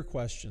peer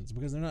questions,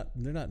 because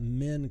they're not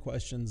men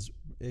questions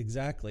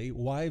exactly.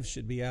 Wives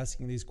should be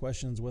asking these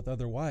questions with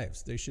other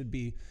wives. They should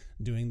be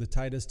doing the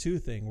Titus 2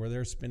 thing, where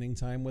they're spending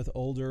time with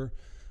older,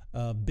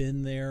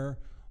 been there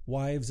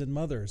wives and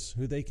mothers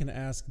who they can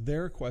ask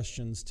their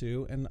questions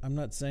to. And I'm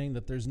not saying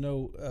that there's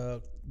no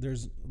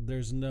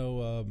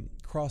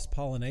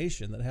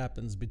cross-pollination that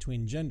happens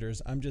between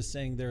genders. I'm just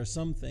saying there are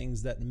some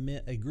things that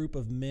a group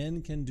of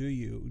men can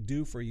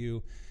do for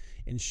you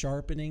in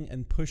sharpening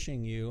and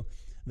pushing you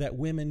that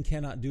women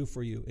cannot do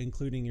for you,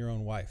 including your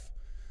own wife.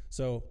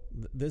 So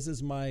this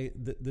is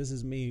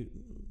me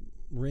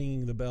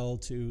ringing the bell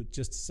to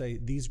just say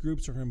these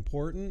groups are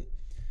important.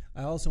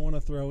 I also want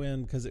to throw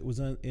in, because it was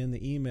in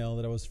the email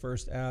that I was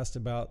first asked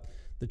about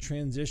the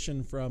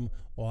transition from,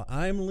 well,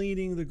 I'm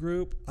leading the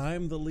group,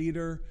 I'm the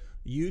leader,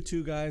 you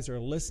two guys are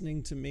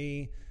listening to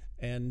me,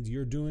 and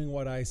you're doing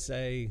what I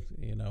say.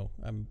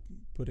 I'm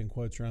putting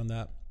quotes around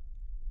that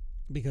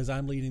because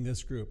I'm leading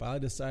this group. I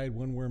decide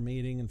when we're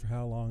meeting and for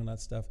how long and that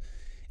stuff.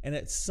 And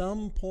at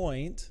some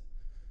point,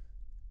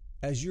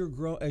 as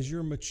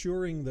you're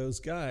maturing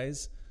those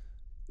guys,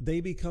 they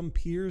become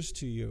peers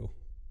to you.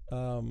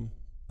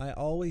 I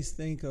always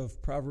think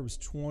of Proverbs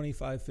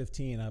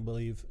 25:15. I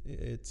believe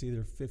it's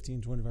either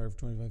 15:25 or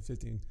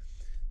 25:15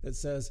 that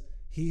says,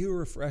 "He who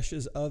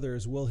refreshes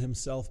others will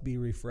himself be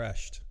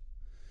refreshed."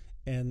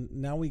 And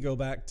now we go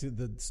back to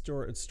the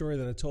story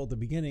that I told at the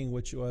beginning,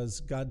 which was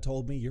God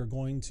told me, you're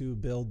going to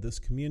build this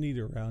community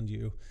around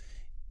you.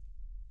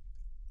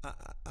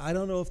 I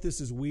don't know if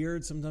this is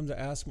weird. Sometimes I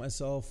ask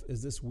myself,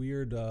 is this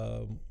weird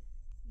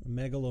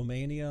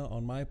megalomania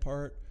on my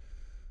part?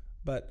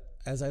 But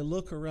as I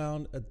look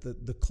around at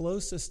the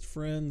closest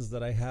friends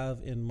that I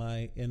have in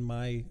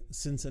my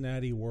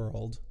Cincinnati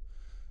world,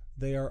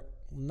 they are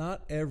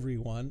not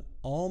everyone.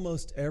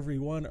 Almost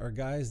everyone are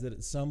guys that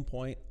at some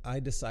point I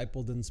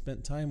discipled and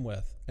spent time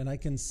with. And I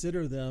do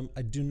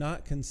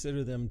not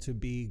consider them to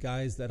be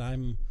guys that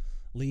I'm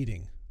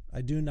leading.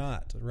 I do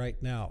not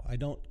right now. I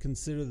don't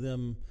consider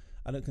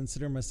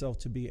myself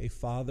to be a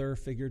father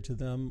figure to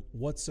them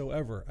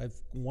whatsoever.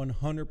 I've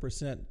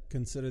 100%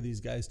 consider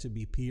these guys to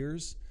be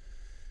peers,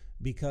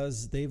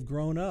 because they've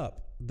grown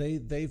up.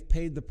 They've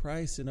paid the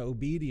price in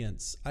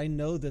obedience. I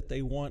know that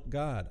they want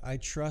God. I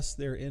trust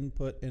their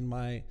input in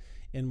my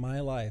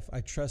life.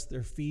 I trust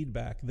their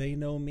feedback. They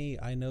know me.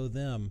 I know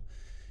them.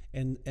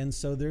 And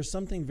so there's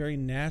something very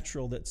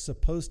natural that's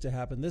supposed to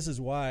happen. This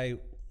is why,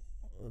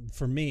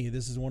 for me,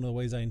 this is one of the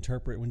ways I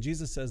interpret when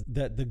Jesus says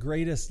that the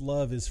greatest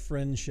love is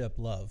friendship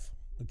love.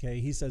 Okay,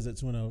 he says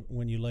it's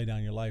when you lay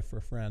down your life for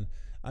a friend.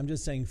 I'm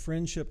just saying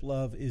friendship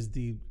love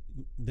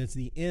that's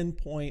the end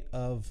point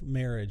of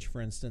marriage, for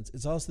instance.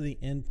 It's also the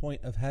end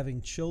point of having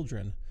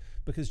children,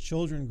 because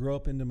children grow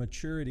up into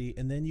maturity,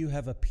 and then you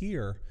have a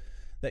peer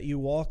that you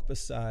walk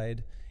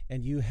beside,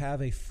 and you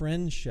have a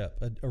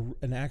friendship,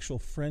 an actual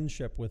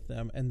friendship with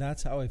them. And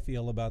that's how I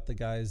feel about the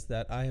guys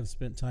that I have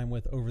spent time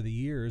with over the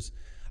years.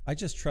 I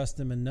just trust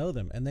them and know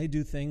them, and they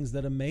do things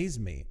that amaze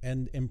me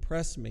and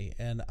impress me,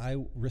 and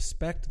I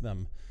respect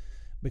them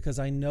because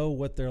I know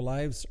what their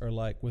lives are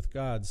like with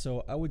God.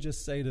 So I would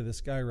just say to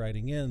this guy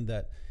writing in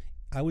that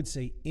I would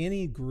say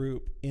any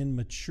group in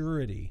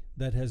maturity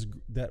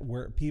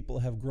where people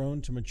have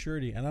grown to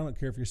maturity, and I don't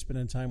care if you're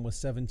spending time with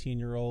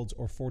 17-year-olds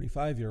or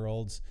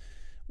 45-year-olds,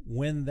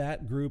 when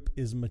that group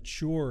is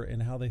mature in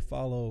how they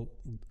follow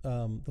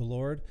the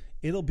Lord,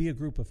 it'll be a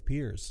group of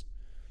peers,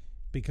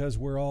 because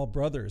we're all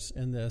brothers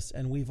in this,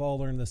 and we've all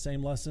learned the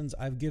same lessons.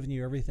 I've given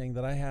you everything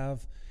that I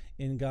have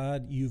in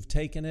God. You've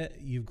taken it,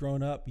 you've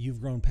grown up, you've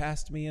grown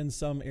past me in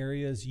some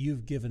areas,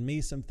 you've given me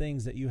some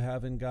things that you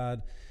have in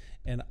God.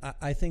 And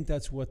I think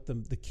that's what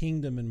the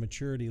kingdom and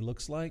maturity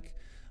looks like.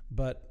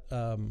 But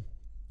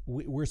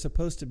we're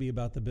supposed to be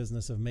about the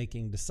business of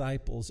making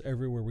disciples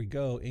everywhere we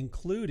go,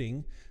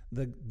 including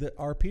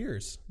our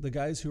peers, the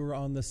guys who are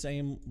on the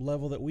same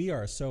level that we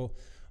are. So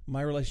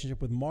my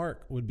relationship with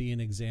Mark would be an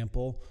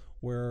example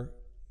where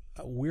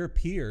we're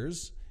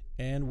peers,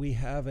 and we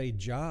have a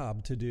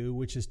job to do,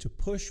 which is to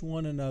push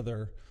one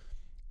another.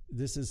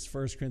 This is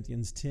 1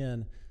 Corinthians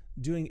 10,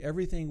 doing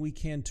everything we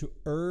can to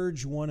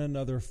urge one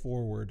another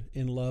forward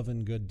in love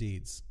and good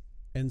deeds.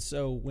 And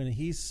so when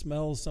he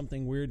smells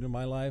something weird in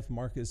my life,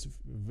 Mark is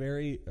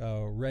very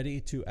ready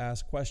to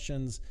ask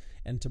questions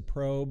and to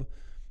probe,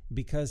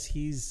 because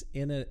he's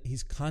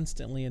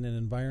constantly in an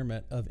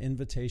environment of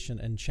invitation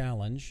and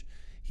challenge.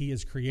 He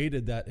has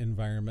created that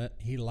environment.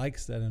 He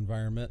likes that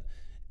environment.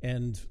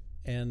 And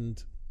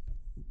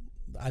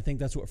I think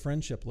that's what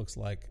friendship looks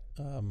like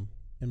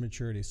in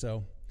maturity.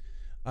 So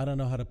I don't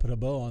know how to put a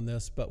bow on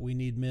this, but we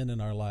need men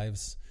in our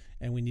lives,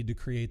 and we need to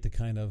create the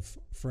kind of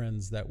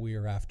friends that we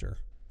are after.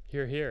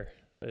 Hear, hear.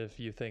 If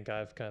you think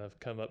I've kind of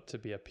come up to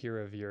be a peer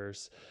of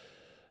yours,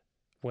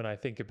 when I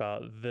think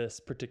about this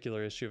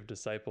particular issue of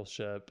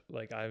discipleship,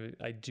 like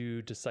I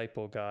do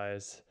disciple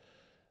guys.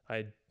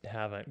 I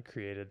haven't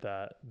created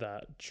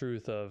that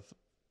truth of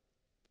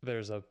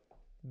there's a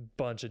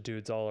bunch of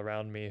dudes all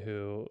around me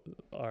who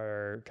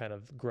are kind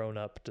of grown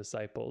up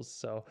disciples.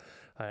 So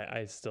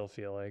I still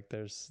feel like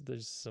there's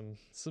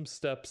some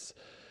steps.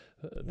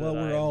 Well,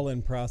 we're all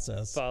in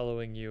process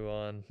following you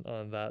on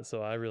that.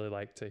 So I really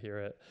like to hear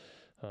it.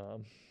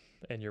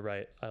 And you're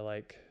right.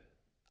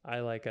 I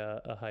like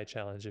a high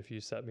challenge. If you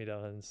set me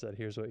down and said,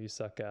 here's what you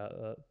suck at,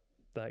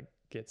 that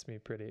gets me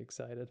pretty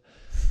excited.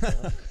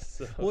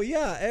 Well,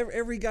 yeah,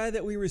 every guy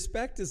that we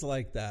respect is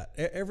like that.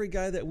 Every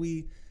guy that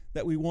we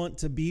want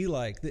to be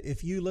like.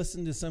 If you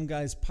listen to some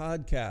guy's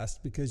podcast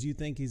because you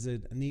think he's a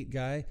neat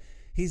guy,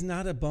 he's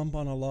not a bump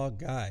on a log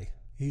guy.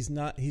 He's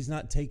not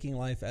taking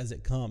life as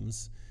it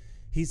comes.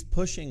 He's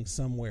pushing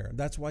somewhere.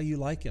 That's why you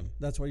like him.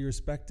 That's why you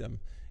respect him.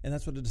 And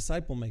that's what a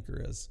disciple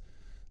maker is.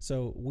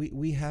 So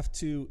we have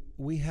to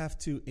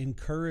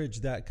encourage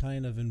that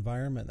kind of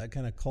environment, that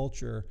kind of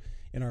culture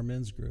in our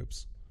men's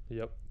groups.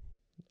 Yep.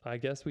 I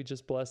guess we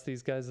just bless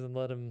these guys and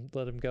let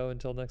them go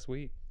until next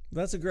week.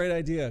 That's a great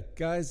idea.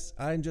 Guys,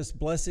 I'm just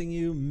blessing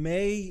you.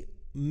 May,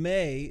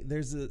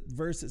 there's a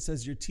verse that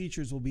says your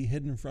teachers will be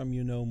hidden from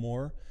you no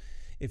more.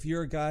 If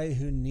you're a guy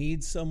who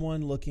needs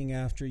someone looking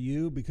after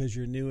you because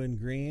you're new and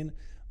green,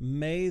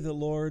 may the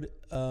Lord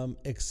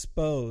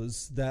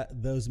expose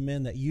those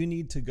men that you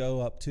need to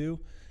go up to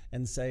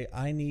and say,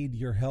 I need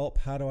your help.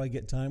 How do I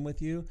get time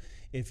with you?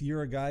 If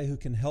you're a guy who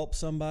can help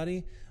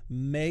somebody,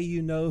 may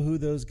you know who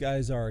those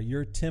guys are,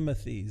 your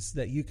Timothys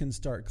that you can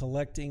start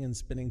collecting and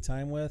spending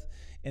time with.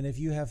 And if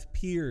you have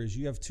peers,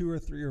 you have 2 or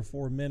 3 or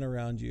 4 men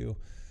around you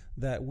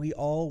that we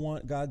all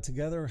want God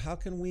together, how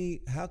can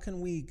we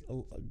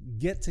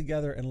get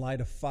together and light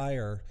a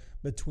fire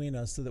between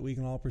us so that we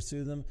can all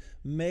pursue them?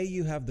 May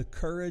you have the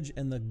courage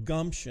and the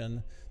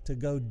gumption to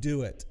go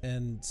do it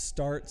and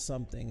start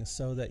something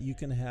so that you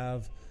can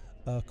have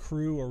a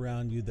crew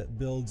around you that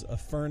builds a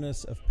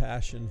furnace of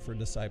passion for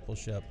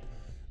discipleship.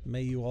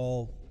 May you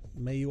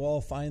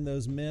all find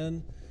those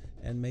men,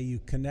 and may you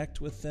connect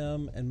with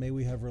them, and may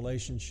we have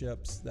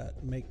relationships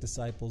that make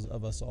disciples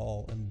of us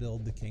all and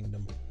build the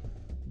kingdom.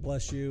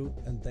 Bless you,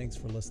 and thanks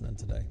for listening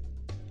today.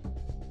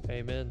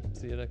 Amen.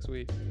 See you next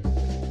week.